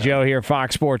a Cup of Joe here,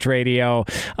 Fox Sports Radio.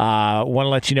 Want to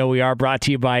let you know we are brought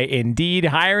to you by Indeed.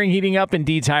 Hiring heating up.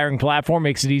 Indeed's hiring platform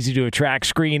makes it easy to attract,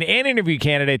 screen, and interview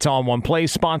candidates all in one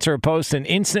place. Sponsor a post and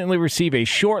instantly receive a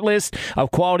short list of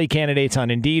quality candidates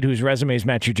on Indeed whose resumes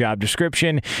match your job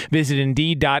description. Visit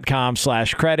Indeed.com/credit.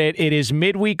 It is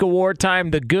midweek award time,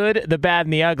 the good, the bad,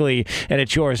 and the ugly, and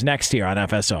it's yours next year on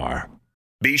FSR.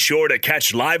 Be sure to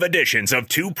catch live editions of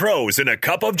Two Pros and a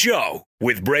Cup of Joe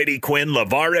with Brady Quinn,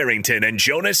 LeVar Arrington, and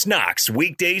Jonas Knox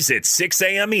weekdays at 6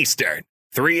 a.m. Eastern,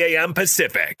 3 a.m.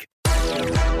 Pacific.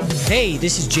 Hey,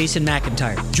 this is Jason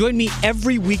McIntyre. Join me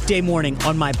every weekday morning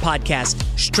on my podcast,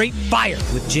 Straight Fire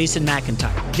with Jason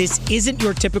McIntyre. This isn't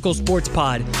your typical sports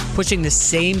pod pushing the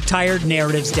same tired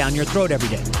narratives down your throat every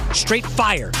day. Straight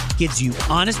Fire gives you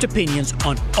honest opinions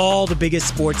on all the biggest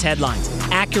sports headlines,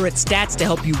 accurate stats to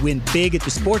help you win big at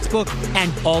the sportsbook,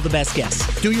 and all the best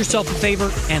guests. Do yourself a favor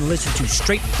and listen to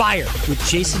Straight Fire with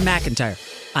Jason McIntyre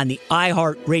on the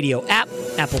iHeartRadio app,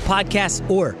 Apple Podcasts,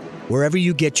 or wherever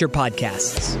you get your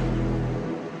podcasts.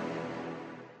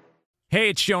 Hey,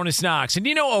 it's Jonas Knox, and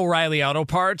you know O'Reilly Auto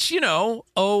Parts. You know,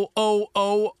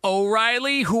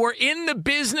 O'Reilly, who are in the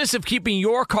business of keeping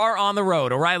your car on the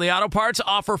road. O'Reilly Auto Parts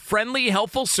offer friendly,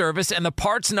 helpful service and the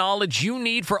parts knowledge you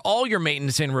need for all your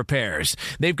maintenance and repairs.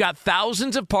 They've got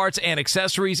thousands of parts and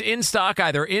accessories in stock,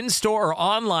 either in-store or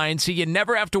online, so you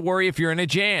never have to worry if you're in a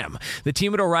jam. The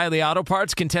team at O'Reilly Auto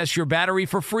Parts can test your battery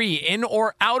for free, in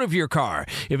or out of your car.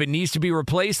 If it needs to be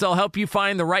replaced, they'll help you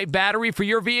find the right battery for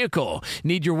your vehicle.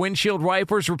 Need your windshield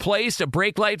wipers replaced, a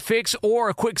brake light fix, or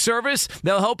a quick service?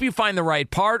 They'll help you find the right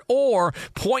part or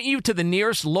point you to the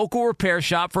nearest local repair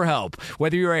shop for help.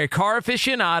 Whether you're a car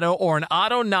aficionado or an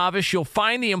auto novice, you'll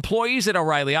find the employees at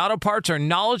O'Reilly Auto Parts are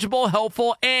knowledgeable,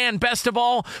 helpful, and best of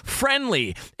all,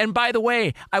 friendly. And by the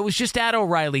way, I was just at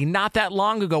O'Reilly not that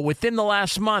long ago, within the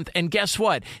last month, and guess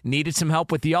what? Needed some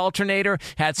help with the alternator,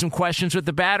 had some questions with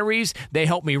the batteries. They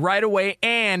helped me right away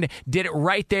and did it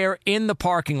right there in the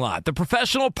parking lot. The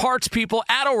professional parts people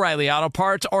at O'Reilly Auto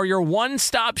Parts are your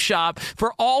one-stop shop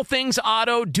for all things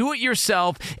auto,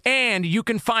 do-it-yourself, and you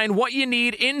can find what you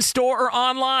need in-store or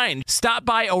online. Stop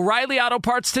by O'Reilly Auto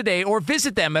Parts today or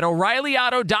visit them at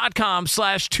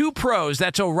O'ReillyAuto.com/2pros.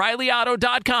 That's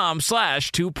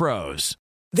O'ReillyAuto.com/2pros.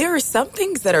 There are some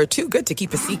things that are too good to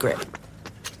keep a secret.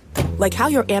 Like how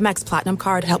your Amex Platinum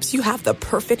card helps you have the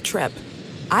perfect trip.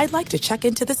 I'd like to check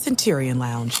into the Centurion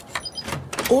Lounge.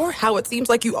 Or how it seems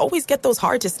like you always get those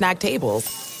hard-to-snag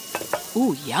tables.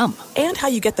 Ooh, yum. And how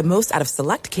you get the most out of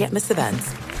select can't-miss events.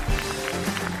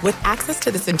 With access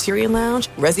to the Centurion Lounge,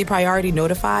 Resi Priority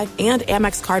Notify, and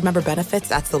Amex card member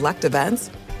benefits at select events,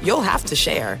 you'll have to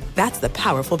share. That's the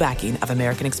powerful backing of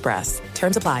American Express.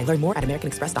 Terms apply. Learn more at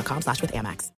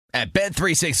americanexpress.com/withAmex. At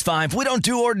Bet365, we don't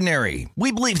do ordinary.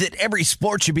 We believe that every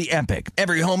sport should be epic.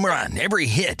 Every home run, every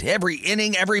hit, every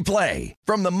inning, every play.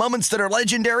 From the moments that are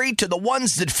legendary to the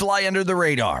ones that fly under the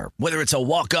radar. Whether it's a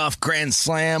walk-off grand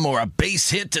slam or a base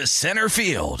hit to center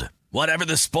field. Whatever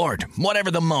the sport,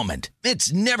 whatever the moment,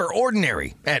 it's never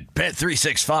ordinary at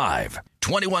Bet365.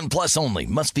 21 plus only.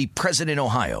 Must be present in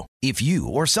Ohio. If you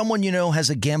or someone you know has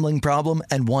a gambling problem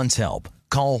and wants help,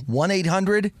 call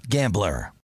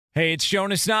 1-800-GAMBLER. Hey, it's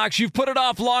Jonas Knox. You've put it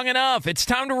off long enough. It's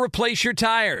time to replace your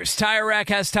tires. Tire Rack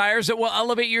has tires that will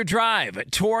elevate your drive.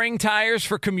 Touring tires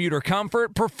for commuter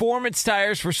comfort, performance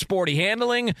tires for sporty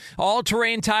handling,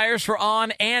 all-terrain tires for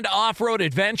on- and off-road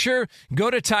adventure. Go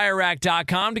to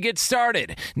TireRack.com to get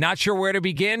started. Not sure where to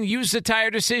begin? Use the Tire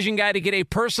Decision Guide to get a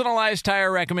personalized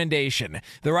tire recommendation.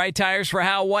 The right tires for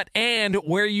how, what, and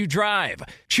where you drive.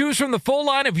 Choose from the full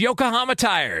line of Yokohama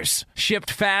tires.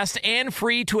 Shipped fast and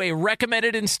free to a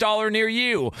recommended installer installer near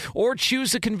you, or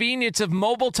choose the convenience of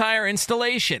mobile tire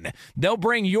installation. They'll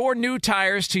bring your new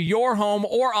tires to your home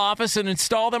or office and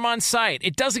install them on site.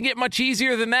 It doesn't get much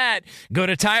easier than that. Go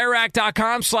to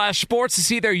TireRack.com/sports to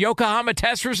see their Yokohama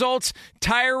test results,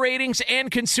 tire ratings, and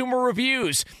consumer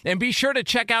reviews. And be sure to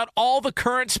check out all the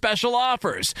current special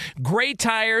offers. Great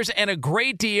tires and a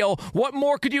great deal. What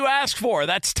more could you ask for?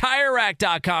 That's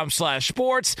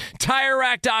TireRack.com/sports.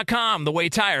 TireRack.com, the way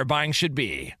tire buying should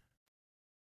be.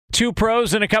 Two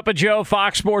pros and a cup of Joe,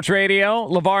 Fox Sports Radio.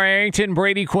 LeVar Arrington,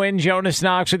 Brady Quinn, Jonas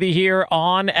Knox with you here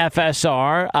on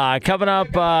FSR. Coming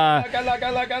up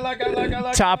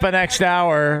top of next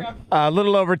hour, a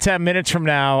little over 10 minutes from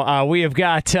now, we have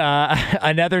got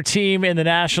another team in the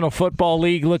National Football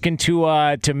League looking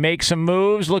to make some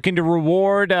moves, looking to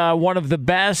reward one of the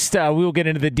best. We will get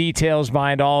into the details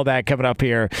behind all that coming up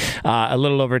here a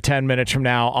little over 10 minutes from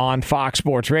now on Fox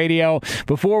Sports Radio.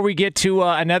 Before we get to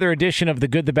another edition of The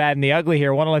Good, the Bad, and the Ugly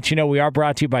here, I want to let you know we are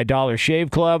brought to you by Dollar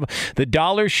Shave Club. The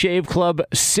Dollar Shave Club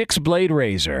 6-blade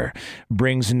razor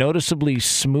brings noticeably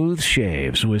smooth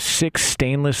shaves with 6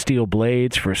 stainless steel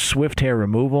blades for swift hair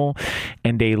removal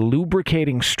and a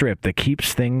lubricating strip that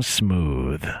keeps things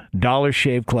smooth. Dollar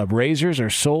Shave Club razors are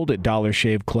sold at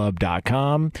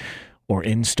dollarshaveclub.com or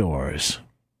in stores.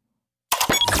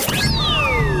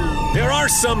 There are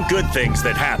some good things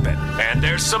that happen, and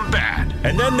there's some bad,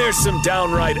 and then there's some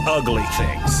downright ugly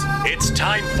things. It's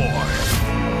time for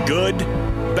Good,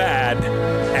 Bad,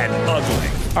 and Ugly.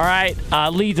 All right,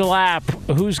 lead the lap.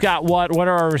 Who's got what? What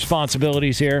are our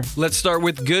responsibilities here? Let's start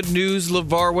with good news.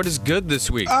 LeVar, what is good this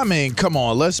week? I mean, come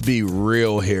on. Let's be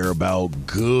real here about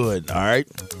good, all right?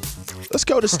 Let's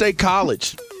go to State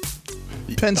College.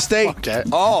 Penn State. Okay.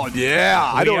 Oh,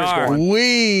 yeah. I know where it's going.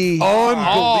 We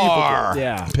are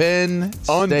Penn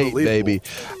State, baby.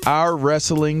 Our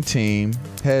wrestling team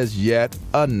has yet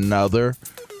another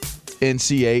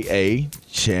NCAA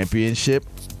championship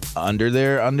under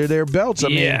their belts. I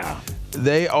mean,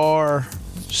 they are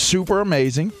super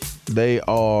amazing. They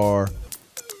are,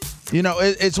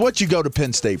 it's what you go to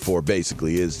Penn State for,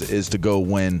 basically, is to go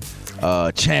win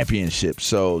championships.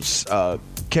 So,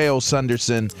 K.O.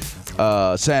 Sanderson,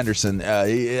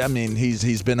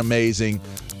 he's been amazing.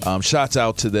 Shouts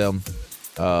out to them.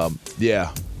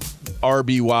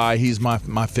 RBY, he's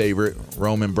my favorite.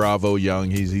 Roman Bravo Young,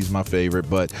 he's my favorite.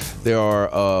 But there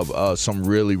are some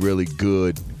really, really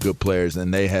good players,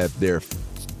 and they have their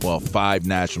 5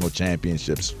 national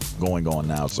championships going on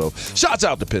now. So shouts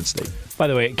out to Penn State. By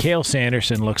the way, Cale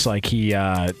Sanderson looks like he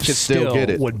still get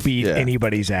it. would beat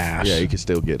anybody's ass. Yeah, he can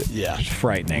still get it. Yeah. It's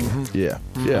frightening.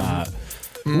 Mm-hmm. Yeah.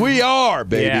 We are,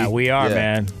 baby. Yeah, we are,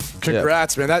 man.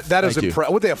 Congrats, man. That is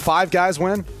impressive. Would they have 5 guys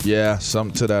win? Yeah,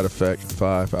 something to that effect.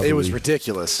 5, I believe. It was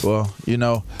ridiculous. Well, we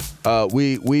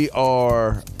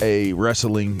are a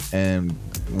wrestling and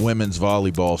women's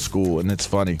volleyball school, and it's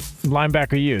funny.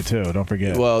 Linebacker you, too. Don't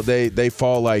forget. Well, they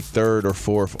fall like 3rd or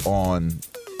 4th on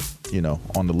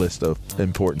the list of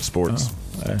important sports.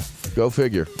 Go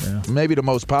figure. Yeah. Maybe the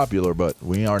most popular, but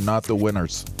we are not the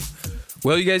winners.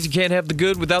 Well, you guys, you can't have the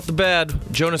good without the bad.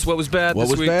 Jonas, what was bad this week?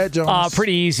 What was bad, Jonas?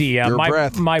 Pretty easy.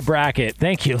 My bracket.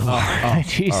 Thank you, Lord.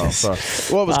 Jesus.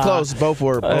 Well, it was close. Both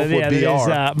were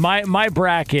BR. My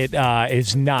bracket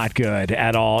is not good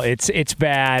at all. It's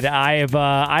bad.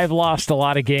 I've lost a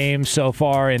lot of games so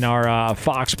far in our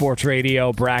Fox Sports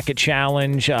Radio bracket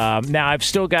challenge. Now I've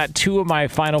still got 2 of my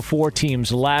Final 4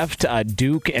 teams left,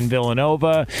 Duke and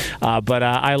Villanova. But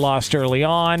I lost early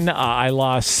on. I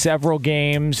lost several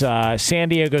games. San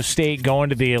Diego State going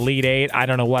to the Elite Eight. I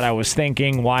don't know what I was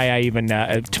thinking, why I even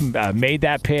made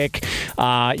that pick.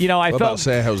 What about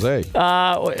San Jose?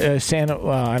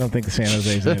 I don't think the San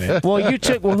Jose's in it. Well, you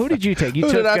took. Well, who did you take? You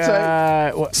took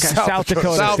South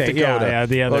Dakota State. Yeah,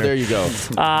 the other. Oh, there you go.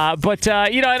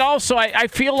 And also I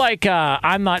feel like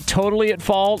I'm not totally at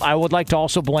fault. I would like to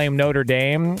also blame Notre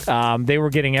Dame. They were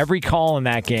getting every call in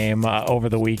that game over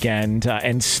the weekend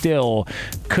and still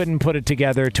couldn't put it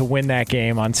together to win that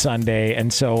game on Sunday.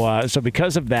 And so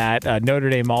because of that,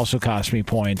 Notre Dame also cost me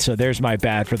points. So there's my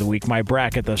bad for the week. My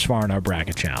bracket thus far in our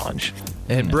bracket challenge.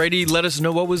 And Brady, let us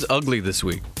know what was ugly this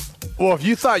week. Well, if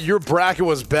you thought your bracket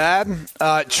was bad,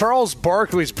 Charles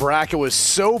Barkley's bracket was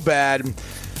so bad,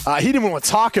 he didn't want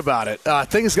to talk about it.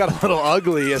 Things got a little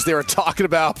ugly as they were talking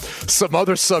about some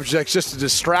other subjects just to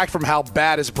distract from how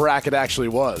bad his bracket actually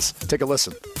was. Take a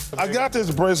listen. I got this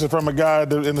bracelet from a guy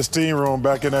in the steam room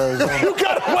back in Arizona. You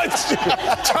got what?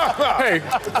 Time out. Hey,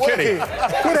 Kenny,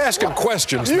 quit asking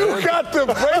questions, You man. got the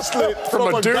bracelet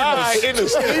from a guy in the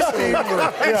steam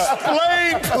room.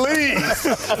 Explain, please.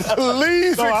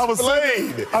 Please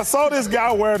explain. I saw this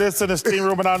guy wear this in the steam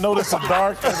room, and I noticed it's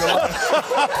dark.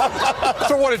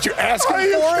 So what, did you ask him for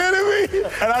it? Are you kidding me?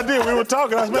 And I did. We were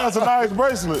talking. I said, man, that's a nice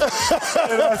bracelet.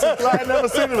 And I said, I had never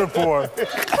seen it before.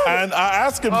 And I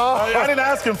asked him. I didn't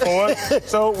ask him for it.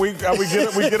 So we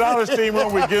get out of the steam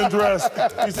room. We get dressed.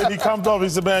 He said, he comes over. He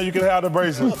said, man, you can have the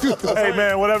bracelet. Hey,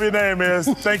 man, whatever your name is,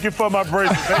 thank you for my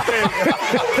bracelet.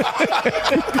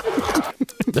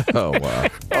 Oh, wow.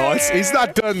 Oh, he's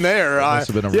not done there. Must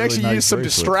have been a He really actually nice used some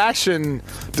bracelet.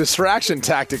 distraction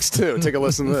tactics, too. Take a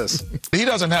listen to this. He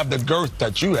doesn't have the girth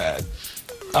that you had.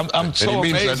 I'm so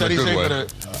amazed that he's able to.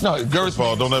 No, girth. First of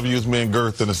all, don't ever use me and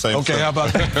girth in the same Okay, sentence. how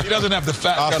about that? He doesn't have the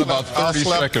fat. Got about 30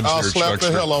 seconds I'll here, slap the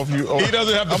Chuckster. hell off you. He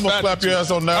doesn't have the I'm fat. gonna slap your ass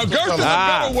on that. Girth is a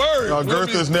better word. No,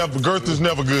 girth is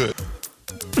never good.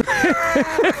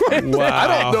 I don't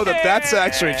know that that's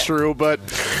actually true, but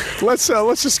let's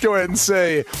just go ahead and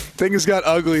say things got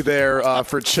ugly there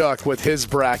for Chuck with his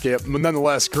bracket.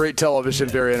 Nonetheless, great television,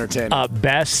 very entertaining.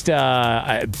 Best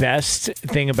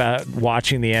thing about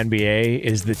watching the NBA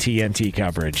is the TNT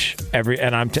coverage.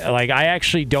 I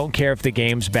actually don't care if the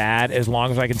game's bad as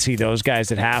long as I can see those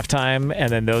guys at halftime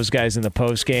and then those guys in the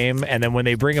post game, and then when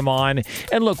they bring them on.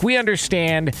 And look, we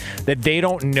understand that they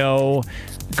don't know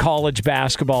college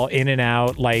basketball in and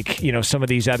out like, you know, some of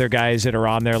these other guys that are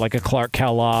on there, like a Clark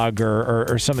Kellogg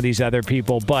or some of these other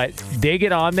people, but they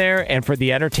get on there, and for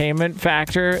the entertainment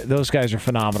factor, those guys are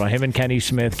phenomenal. Him and Kenny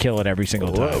Smith kill it every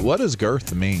single time. What does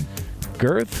girth mean?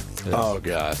 Girth? Oh,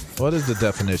 God. What is the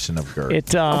definition of girth?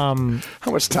 It How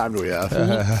much time do we have?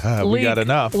 We got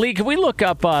enough. Lee, can we look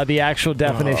up the actual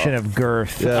definition of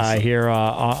girth here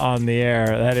on the air?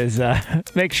 That is,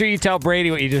 make sure you tell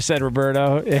Brady what you just said,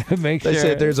 Roberto. Make sure. They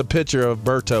said there's a picture of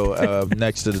Berto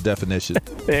next to the definition.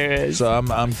 There is. So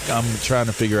I'm trying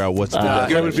to figure out what's the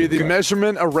definition. It would be the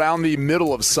measurement around the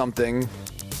middle of something,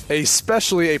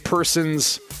 especially a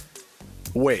person's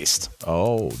waist.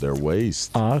 Oh, their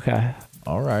waist. Oh, okay.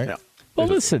 All right. Yeah. Well,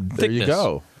 listen. There you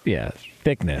go. Yeah,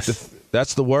 thickness.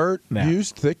 That's the word Yeah.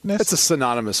 used, thickness? It's a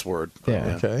synonymous word.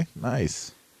 Yeah. Okay,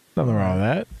 nice. Nothing wrong with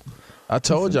that. I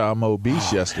told you I'm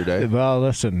obese yesterday. Well,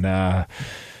 listen,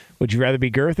 would you rather be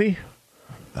girthy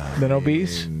than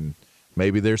obese?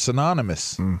 Maybe they're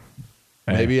synonymous.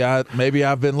 Maybe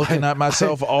I've been looking at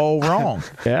myself all wrong.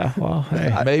 Yeah, well,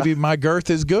 hey. Maybe my girth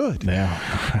is good.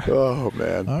 Yeah. Oh,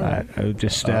 man. All right. I would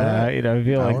just, I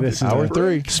feel like this is hour a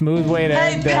 3. smooth way to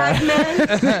end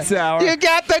this hour. You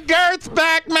got the girth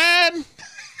back, man.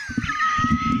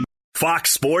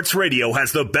 Fox Sports Radio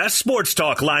has the best sports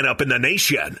talk lineup in the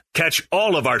nation. Catch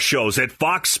all of our shows at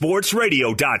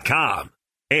foxsportsradio.com.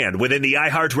 And within the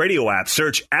iHeartRadio app,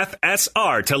 search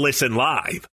FSR to listen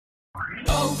live.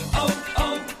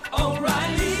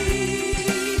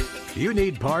 O'Reilly. You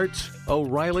need parts?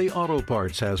 O'Reilly Auto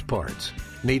Parts has parts.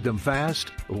 Need them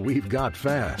fast? We've got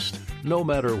fast. No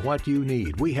matter what you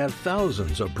need, we have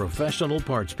thousands of professional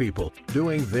parts people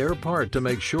doing their part to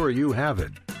make sure you have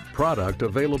it. Product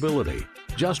availability.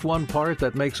 Just one part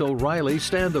that makes O'Reilly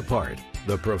stand apart.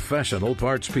 The professional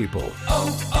parts people.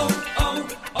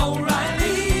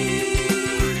 O'Reilly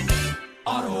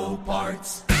Auto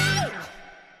Parts.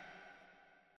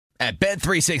 At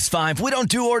Bet365, we don't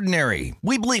do ordinary.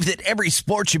 We believe that every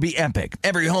sport should be epic.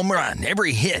 Every home run,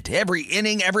 every hit, every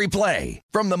inning, every play.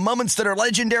 From the moments that are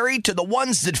legendary to the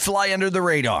ones that fly under the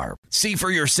radar. See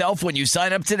for yourself when you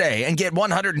sign up today and get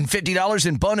 $150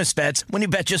 in bonus bets when you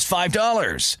bet just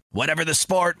 $5. Whatever the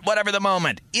sport, whatever the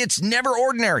moment, it's never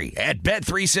ordinary at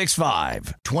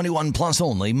Bet365. 21 plus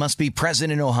only. Must be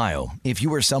present in Ohio. If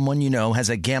you or someone you know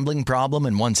has a gambling problem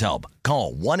and wants help,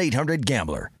 call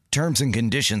 1-800-GAMBLER. Terms and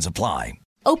conditions apply.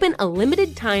 Open a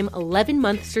limited-time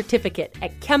 11-month certificate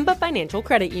at Kemba Financial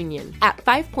Credit Union. At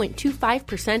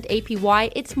 5.25%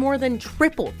 APY, it's more than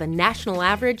triple the national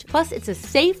average, plus it's a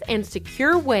safe and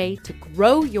secure way to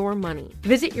grow your money.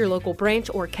 Visit your local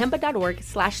branch or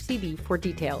kemba.org/cb for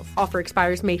details. Offer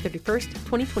expires May 31st,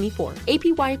 2024.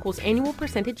 APY equals annual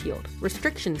percentage yield.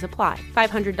 Restrictions apply.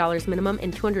 $500 minimum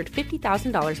and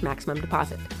 $250,000 maximum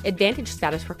deposit. Advantage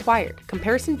status required.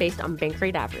 Comparison based on bank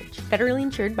rate average. Federally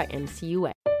insured by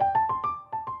NCUA.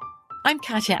 I'm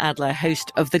Katya Adler,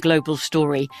 host of The Global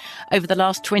Story. Over the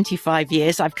last 25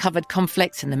 years, I've covered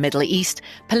conflicts in the Middle East,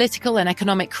 political and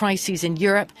economic crises in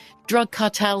Europe, drug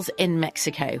cartels in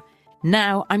Mexico.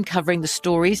 Now I'm covering the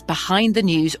stories behind the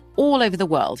news all over the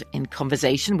world in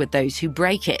conversation with those who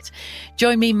break it.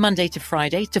 Join me Monday to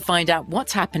Friday to find out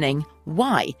what's happening,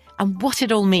 why, and what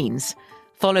it all means.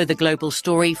 Follow The Global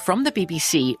Story from the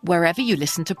BBC wherever you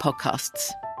listen to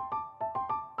podcasts.